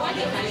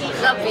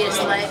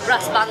 Obviously,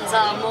 brass bands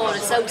are more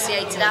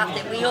associated, I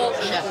think, with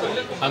Yorkshire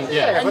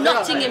and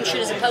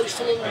Nottinghamshire as opposed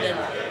to London.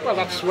 Well,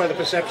 that's where the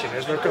perception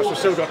is, but of course we've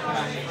still got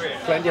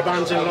plenty of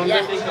bands in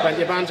London,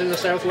 plenty of bands in the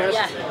southwest.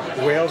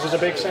 Wales is a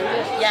big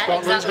centre.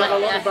 Scotland's got a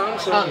lot of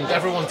bands. So and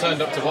everyone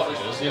turned up to watch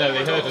us. You know,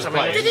 they heard us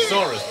playing, they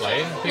saw us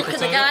playing. Look at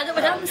the guy that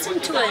were dancing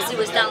to us. He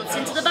was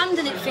dancing to the band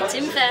and it fit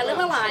him fairly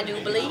well, I do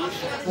believe.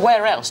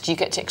 Where else do you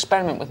get to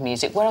experiment with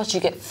music? Where else do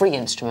you get free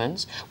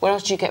instruments? Where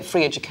else do you get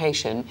free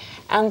education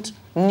and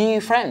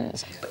new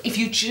friends? But if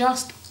you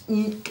just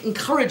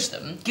encourage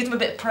them, give them a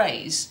bit of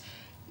praise,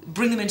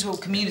 bring them into a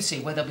community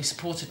where they'll be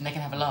supported and they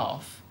can have a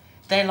laugh,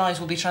 their lives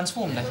will be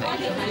transformed, I think.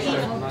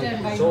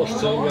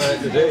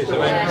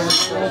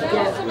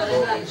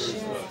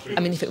 I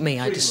mean, if it were me,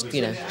 I'd just,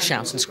 you know,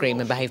 shout and scream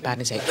and behave bad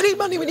and say, we need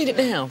money, we need it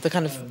now. The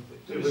kind of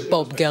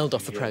Bob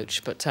Geldof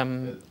approach. But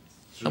I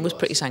was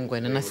pretty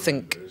sanguine, and I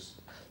think,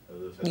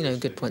 you know,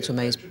 good points were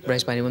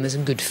raised by anyone. There's a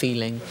good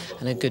feeling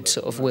and a good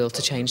sort of will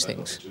to change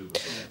things.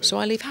 So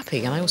I leave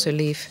happy, and I also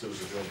leave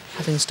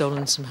having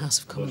stolen some House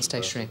of Commons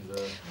stationery,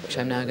 which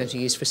I'm now going to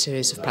use for a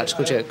series of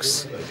practical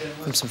jokes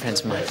from some friends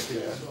of mine.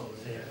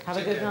 Have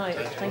a good night.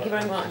 Thank you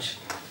very much.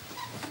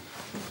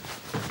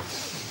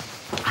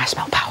 I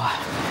smell power.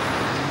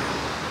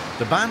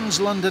 The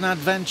band's London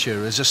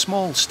adventure is a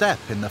small step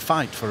in the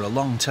fight for a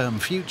long-term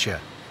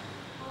future.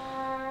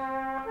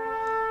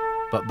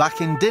 But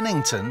back in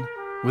Dinnington,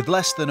 with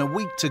less than a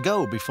week to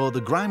go before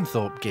the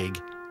Grimethorpe gig,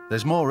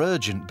 there's more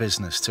urgent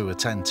business to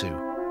attend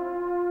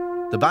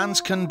to. The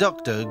band's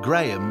conductor,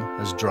 Graham,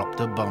 has dropped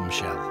a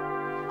bombshell.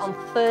 On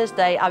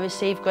Thursday, I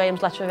received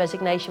Graham's letter of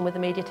resignation with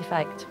immediate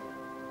effect.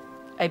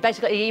 He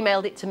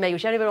emailed it to me,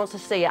 which anyone wants to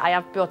see it, I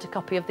have brought a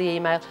copy of the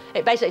email.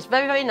 It's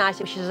very, very nice.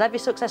 It wishes us every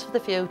success for the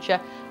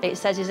future. It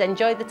says he's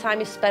enjoyed the time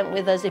he's spent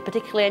with us. He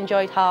particularly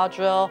enjoyed Hard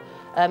Raw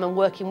and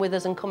working with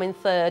us and coming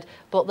third,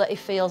 but that he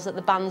feels that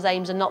the band's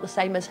aims are not the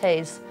same as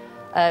his.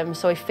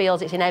 So he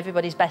feels it's in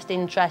everybody's best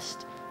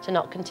interest to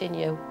not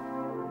continue.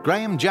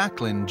 Graham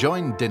Jacklin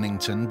joined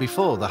Dinnington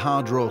before the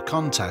Hard Raw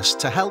contest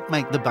to help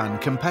make the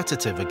band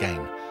competitive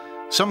again,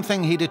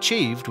 something he'd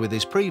achieved with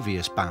his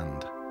previous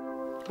band.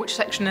 Which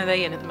section are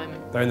they in at the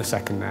moment? they're in the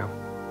second now.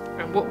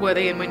 And what were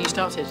they in when you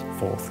started?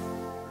 Fourth.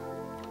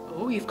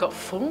 Oh, you've got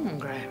form,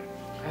 Graham.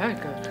 Very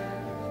good.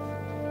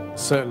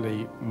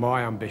 Certainly,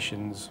 my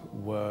ambitions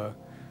were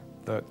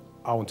that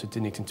I wanted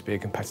Dinnington to be a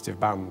competitive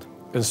band.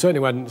 And certainly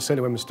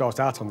when we start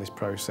out on this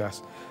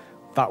process,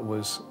 that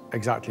was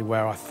exactly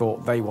where I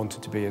thought they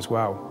wanted to be as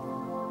well.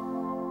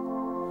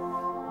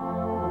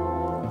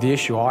 The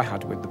issue I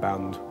had with the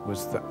band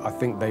was that I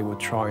think they were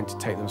trying to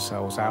take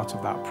themselves out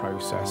of that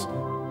process.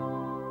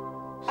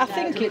 I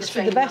think it's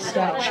for the best,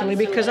 actually,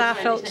 because I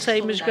felt the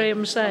same as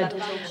Graham said.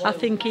 I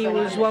think he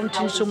was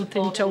wanting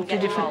something totally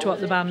different to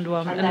what the band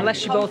want, and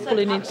unless you're both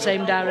pulling in the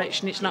same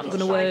direction, it's not going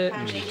to work.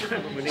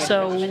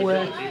 So,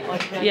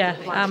 yeah,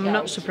 I'm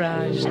not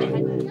surprised.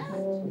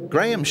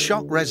 Graham's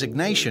shock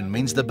resignation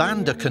means the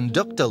band are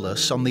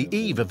conductorless on the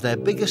eve of their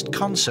biggest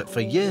concert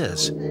for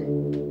years.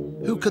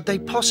 Who could they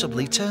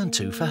possibly turn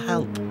to for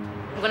help?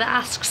 I'm going to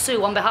ask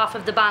Sue on behalf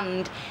of the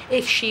band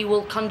if she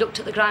will conduct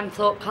at the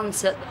Grimethorpe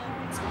concert.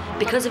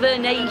 Because of her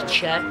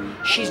nature,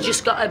 she's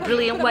just got a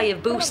brilliant way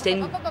of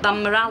boosting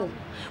band morale,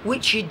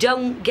 which you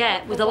don't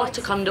get with a lot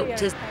of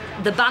conductors.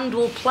 The band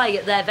will play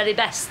at their very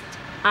best,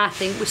 I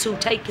think, with Sue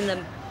taking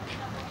them.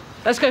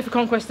 Let's go for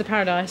Conquest of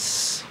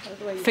Paradise,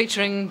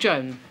 featuring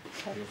Joan.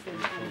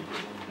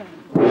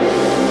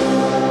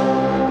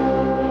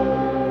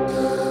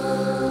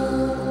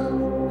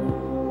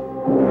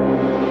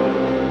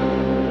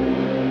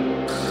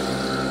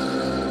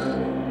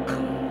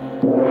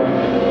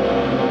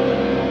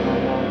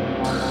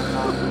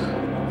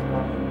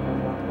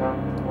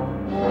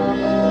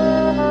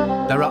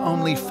 There are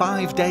only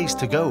 5 days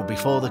to go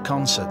before the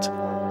concert.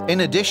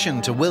 In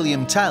addition to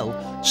William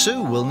Tell,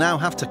 Sue will now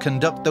have to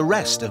conduct the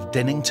rest of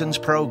Dinnington's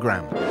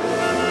programme.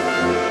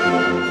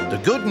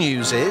 The good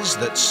news is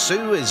that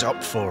Sue is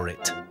up for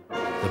it.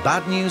 The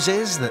bad news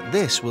is that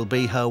this will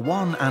be her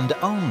one and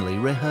only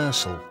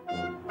rehearsal.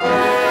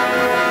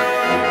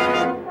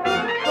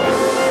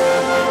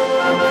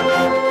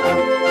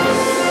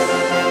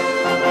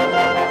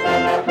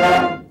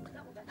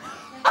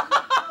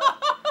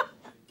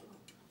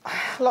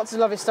 Lots of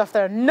lovely stuff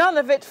there. None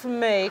of it from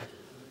me.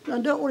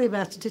 No, don't worry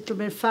about it, it'll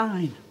be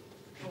fine.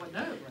 Oh, I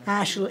know.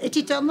 I shall hit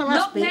it on the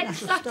last bit. Not next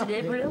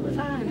Saturday, but it'll be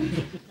fine.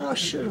 Oh,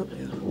 shut up,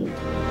 you.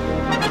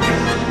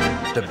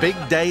 The big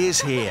day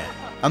is here,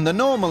 and the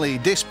normally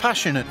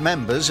dispassionate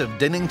members of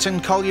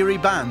Dinnington Colliery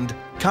Band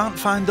can't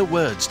find the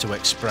words to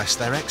express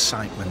their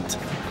excitement.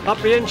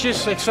 Happy,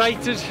 anxious,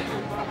 excited.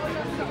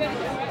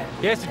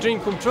 Yeah, it's a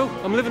dream come true.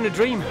 I'm living a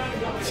dream.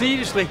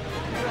 Seriously.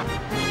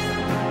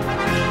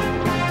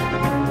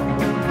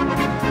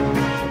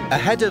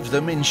 Ahead of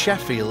them in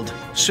Sheffield,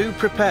 Sue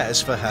prepares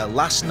for her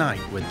last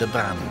night with the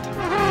band.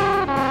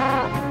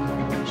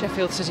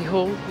 Sheffield City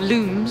Hall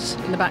looms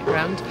in the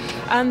background,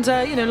 and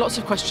you know, lots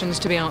of questions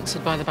to be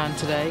answered by the band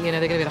today. You know,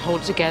 they're going to be able to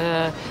hold it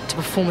together, to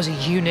perform as a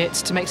unit,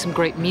 to make some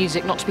great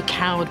music, not to be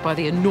cowed by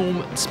the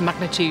enormous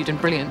magnitude and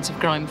brilliance of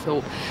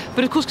Grimethorpe.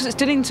 But of course, because it's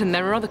Dinnington,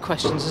 there are other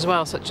questions as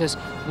well, such as,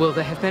 will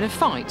there have been a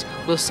fight?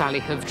 Will Sally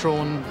have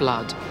drawn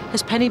blood?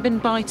 Has Penny been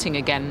biting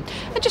again?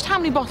 And just how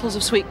many bottles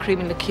of sweet cream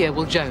and liqueur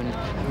will Joan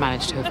have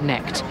managed to have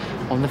necked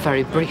on the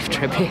very brief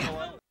trip here?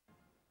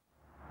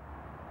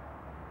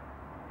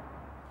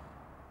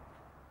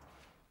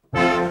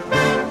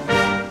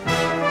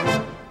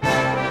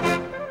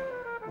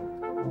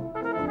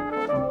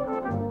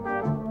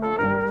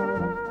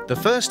 The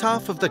first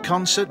half of the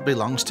concert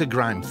belongs to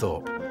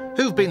Grimethorpe,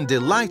 who've been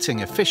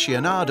delighting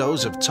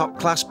aficionados of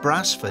top-class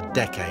brass for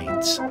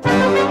decades.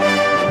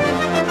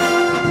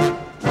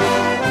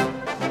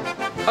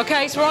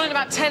 OK, so we're on in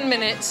about 10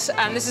 minutes,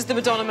 and this is the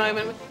Madonna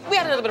moment. We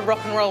had a little bit of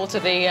rock and roll to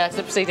the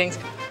proceedings.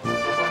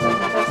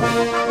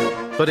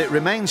 But it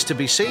remains to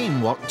be seen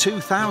what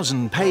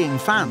 2,000 paying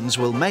fans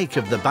will make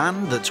of the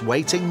band that's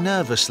waiting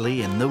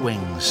nervously in the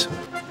wings.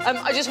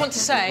 I just want to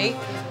say,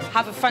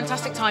 have a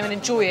fantastic time and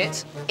enjoy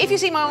it. If you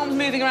see my arms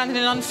moving around in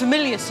an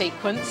unfamiliar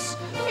sequence,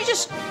 you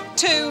just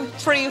 2,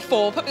 3 or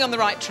 4, put me on the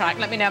right track,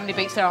 let me know how many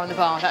beats there are on the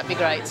bar, that'd be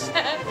great.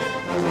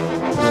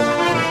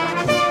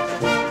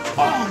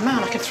 Oh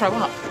man, I could throw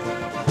up.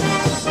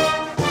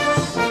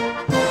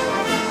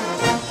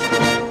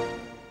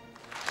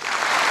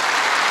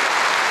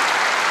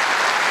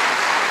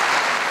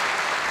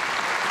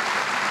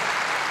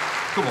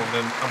 Come on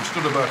then, I'm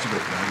stood about a bit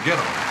now, get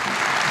on.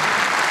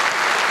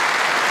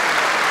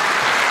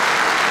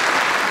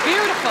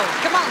 Beautiful.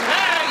 Come on,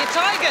 there, you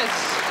tigers.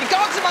 You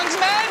gods amongst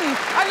men.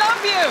 I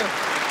love you.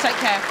 Take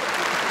care.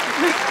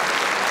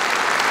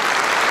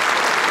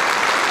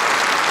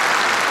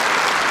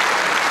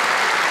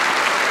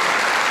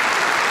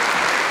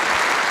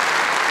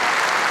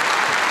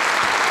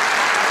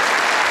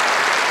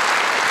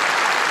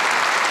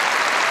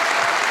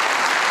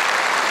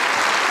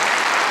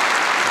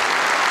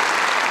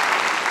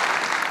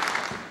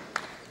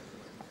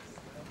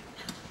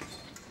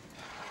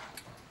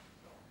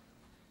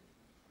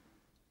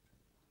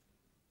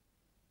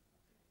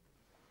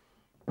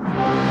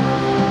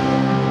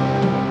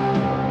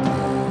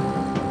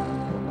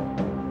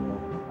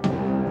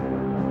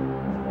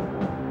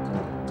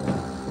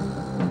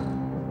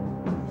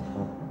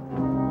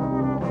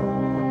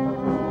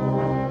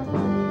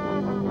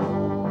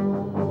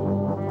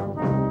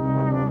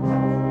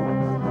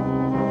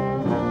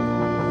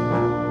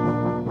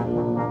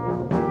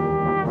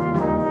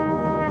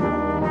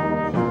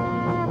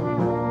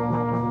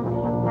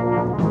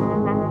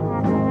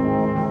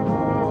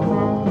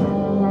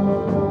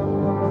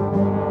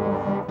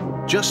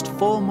 Just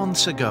 4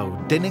 months ago,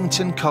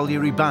 Dinnington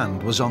Colliery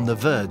Band was on the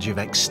verge of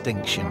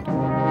extinction.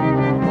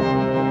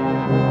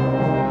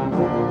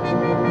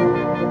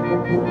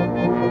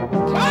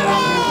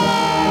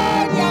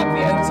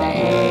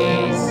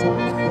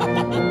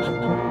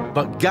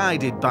 But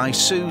guided by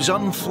Sue's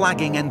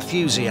unflagging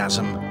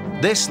enthusiasm,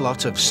 this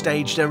lot have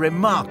staged a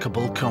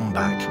remarkable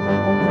comeback.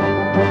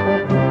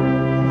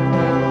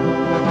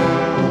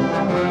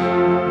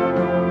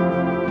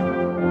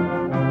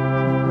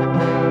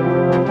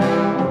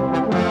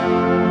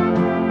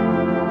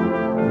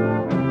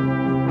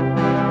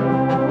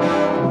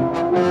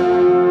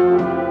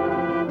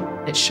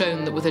 It's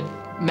shown that with a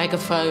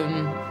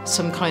megaphone,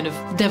 some kind of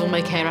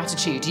devil-may-care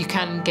attitude, you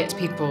can get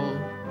people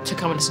to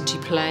come and listen to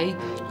you play,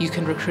 you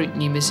can recruit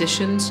new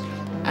musicians,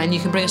 and you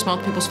can bring a smile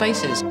to people's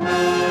faces.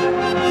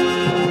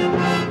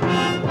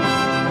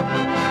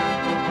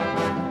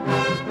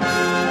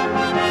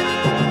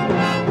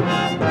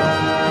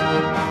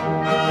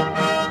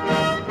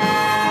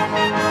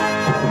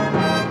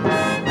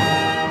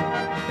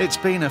 It's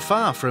been a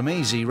far from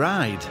easy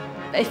ride.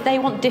 If they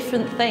want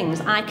different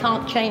things, I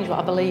can't change what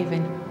I believe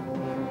in.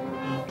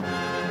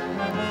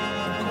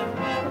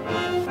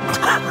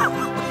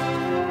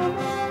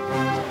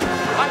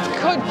 I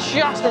could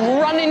just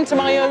run into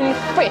my own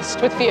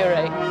fist with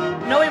fury.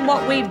 Knowing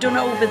what we've done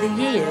over the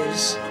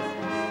years,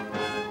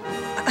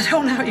 I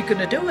don't know how you're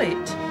going to do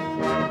it.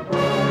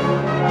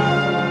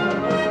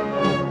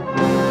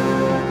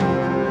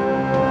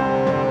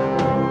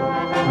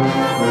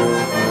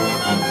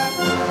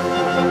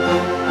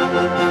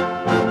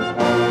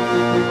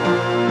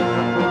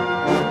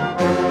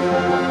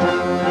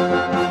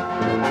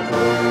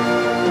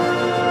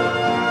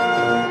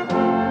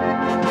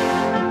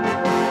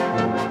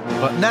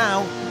 But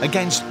now,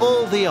 against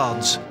all the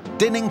odds,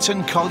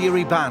 Dinnington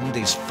Colliery Band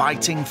is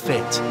fighting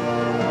fit.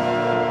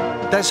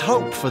 There's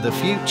hope for the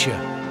future,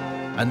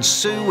 and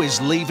Sue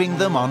is leaving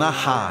them on a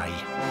high.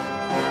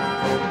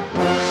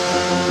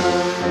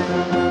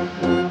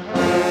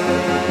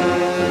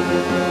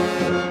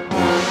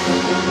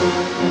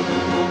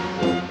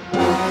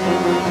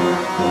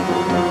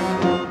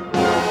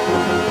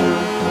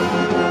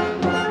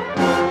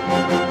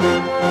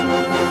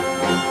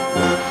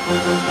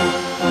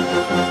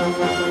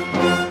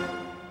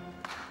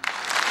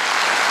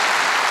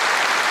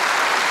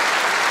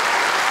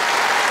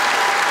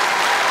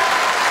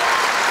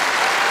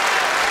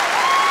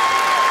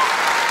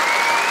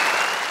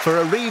 For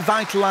a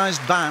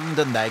revitalised band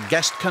and their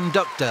guest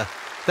conductor,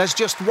 there's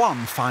just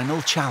one final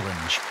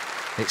challenge.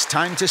 It's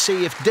time to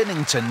see if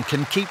Dinnington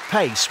can keep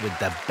pace with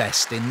the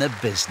best in the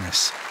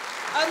business.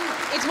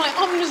 It's my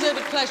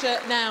unreserved pleasure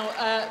now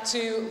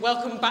to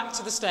welcome back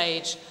to the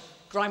stage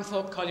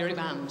Grimethorpe Colliery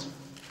Band.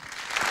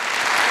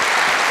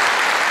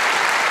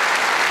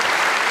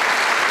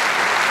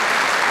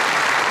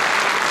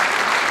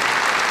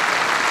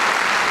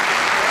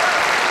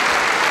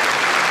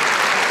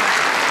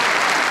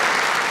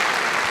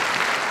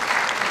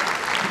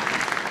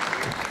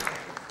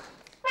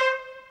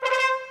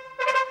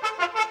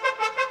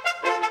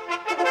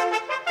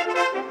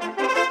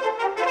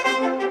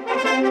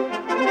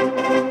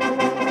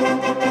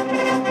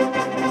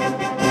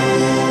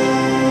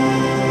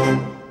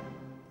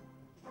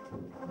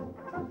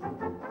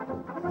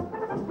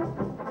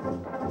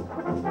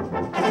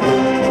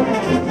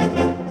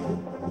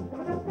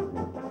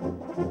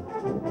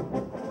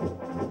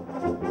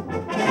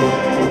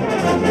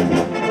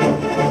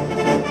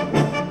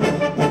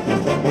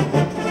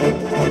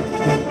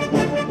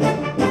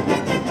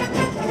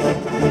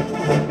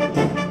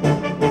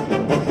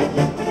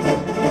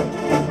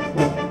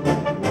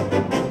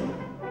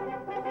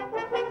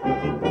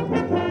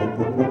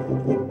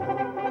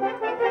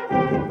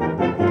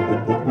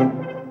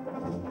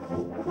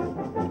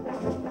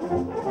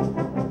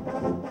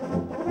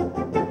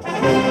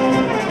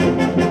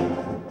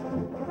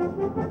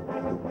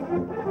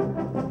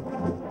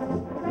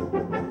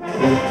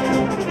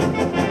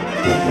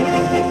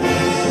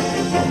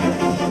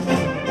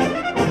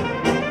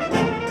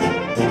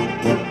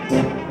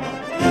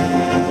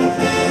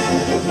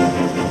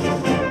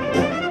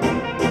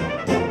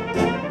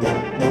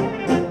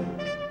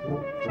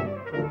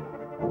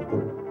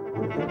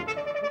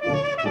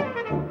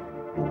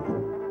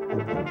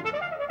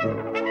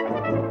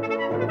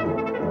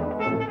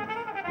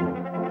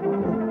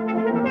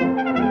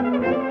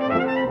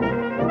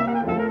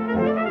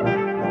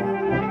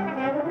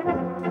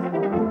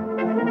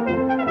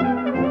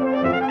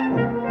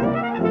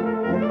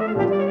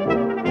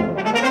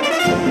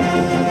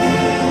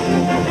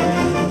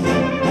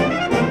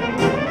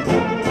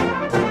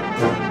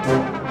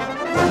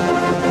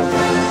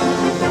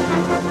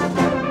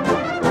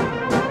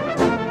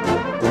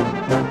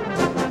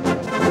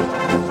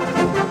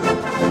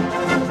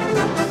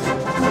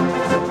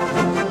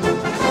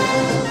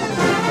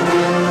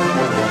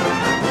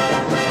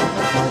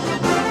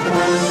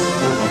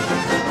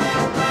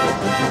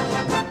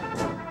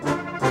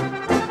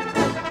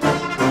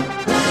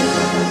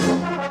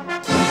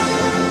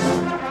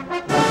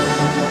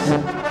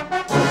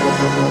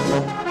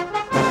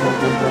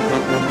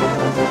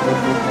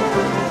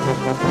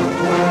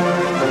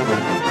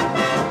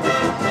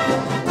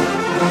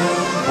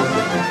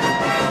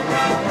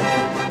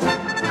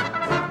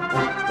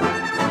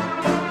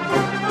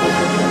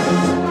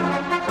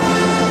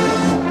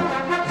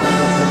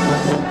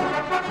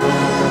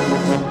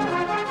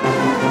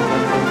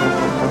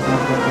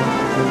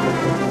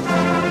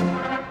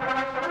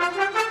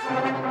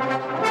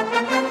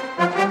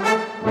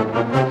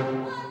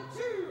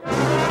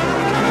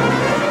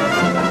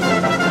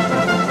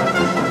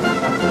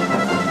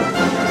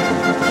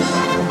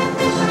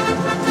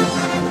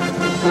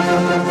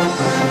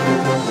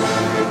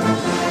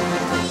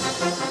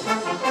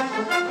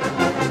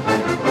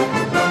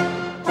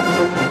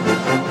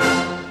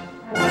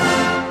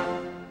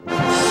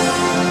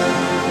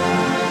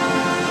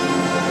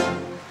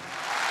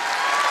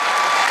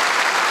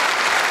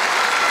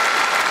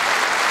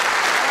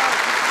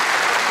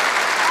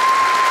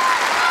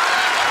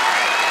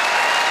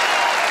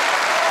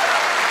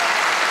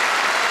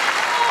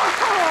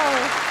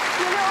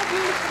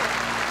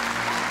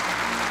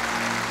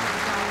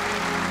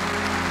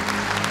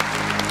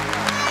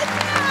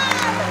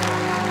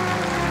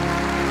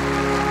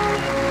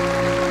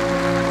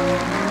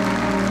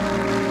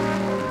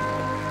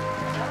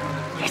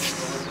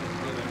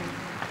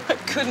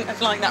 Couldn't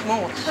have liked that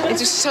more. It's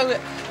just so,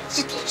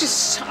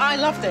 I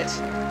loved it.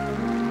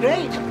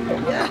 Great,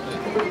 yeah.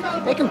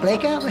 They can play,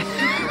 can't they?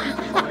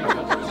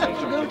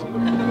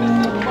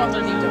 Well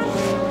done, you done.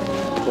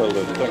 Well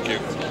done, thank you.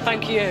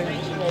 Thank you.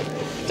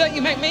 Don't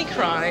you make me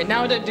cry.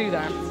 Now I don't do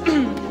that.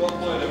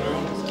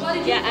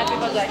 Yeah,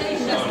 everybody.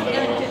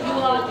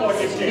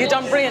 You've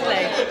done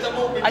brilliantly.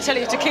 I tell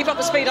you, to keep up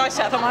the speed I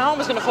set, I thought my arm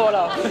was going to fall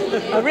off.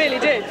 I really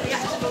did.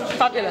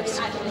 Fabulous.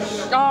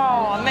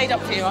 Oh, I made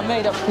up for you. I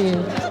made up for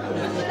you.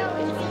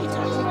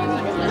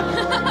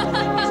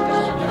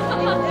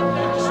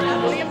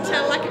 William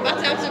tell like a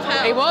bat out of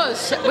hell. It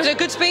was. Was it a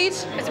good speed?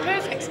 It's a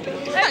perfect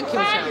speed. Thank you,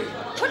 Michelle.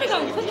 Could have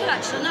gone quicker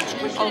actually, not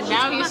quicker. Oh,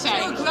 now you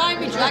say.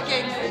 Grimy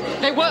dragging.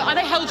 They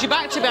held you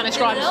back, to be honest,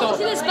 right?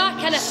 Held us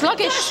back, and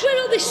sluggish. That's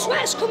where all this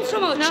sweat's come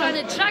from. I'm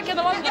trying to drag him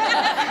along. On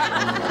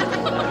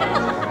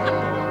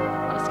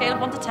a scale of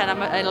 1 to 10,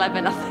 I'm at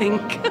 11, I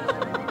think.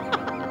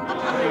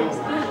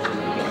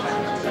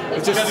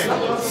 It's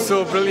just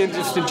so brilliant.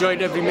 Just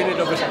enjoyed every minute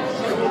of it.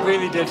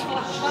 Really did.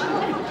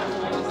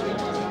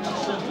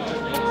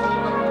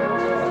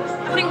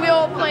 I think we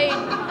all played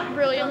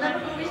brilliant.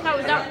 That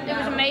was It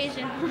was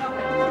amazing.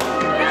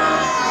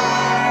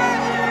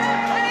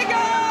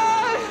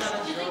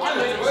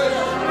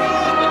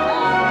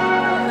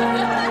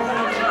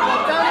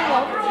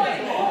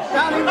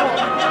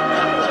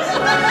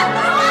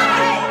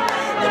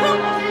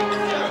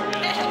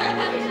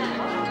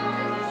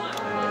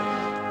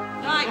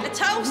 Right, the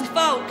toast,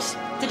 folks.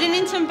 The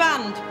Dinnington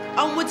Band.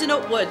 Onwards and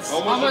upwards.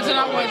 Onwards and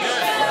upwards.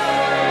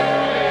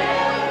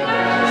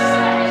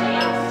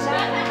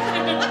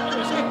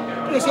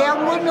 You say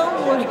onward and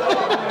upward.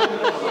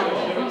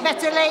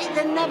 Better late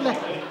than never.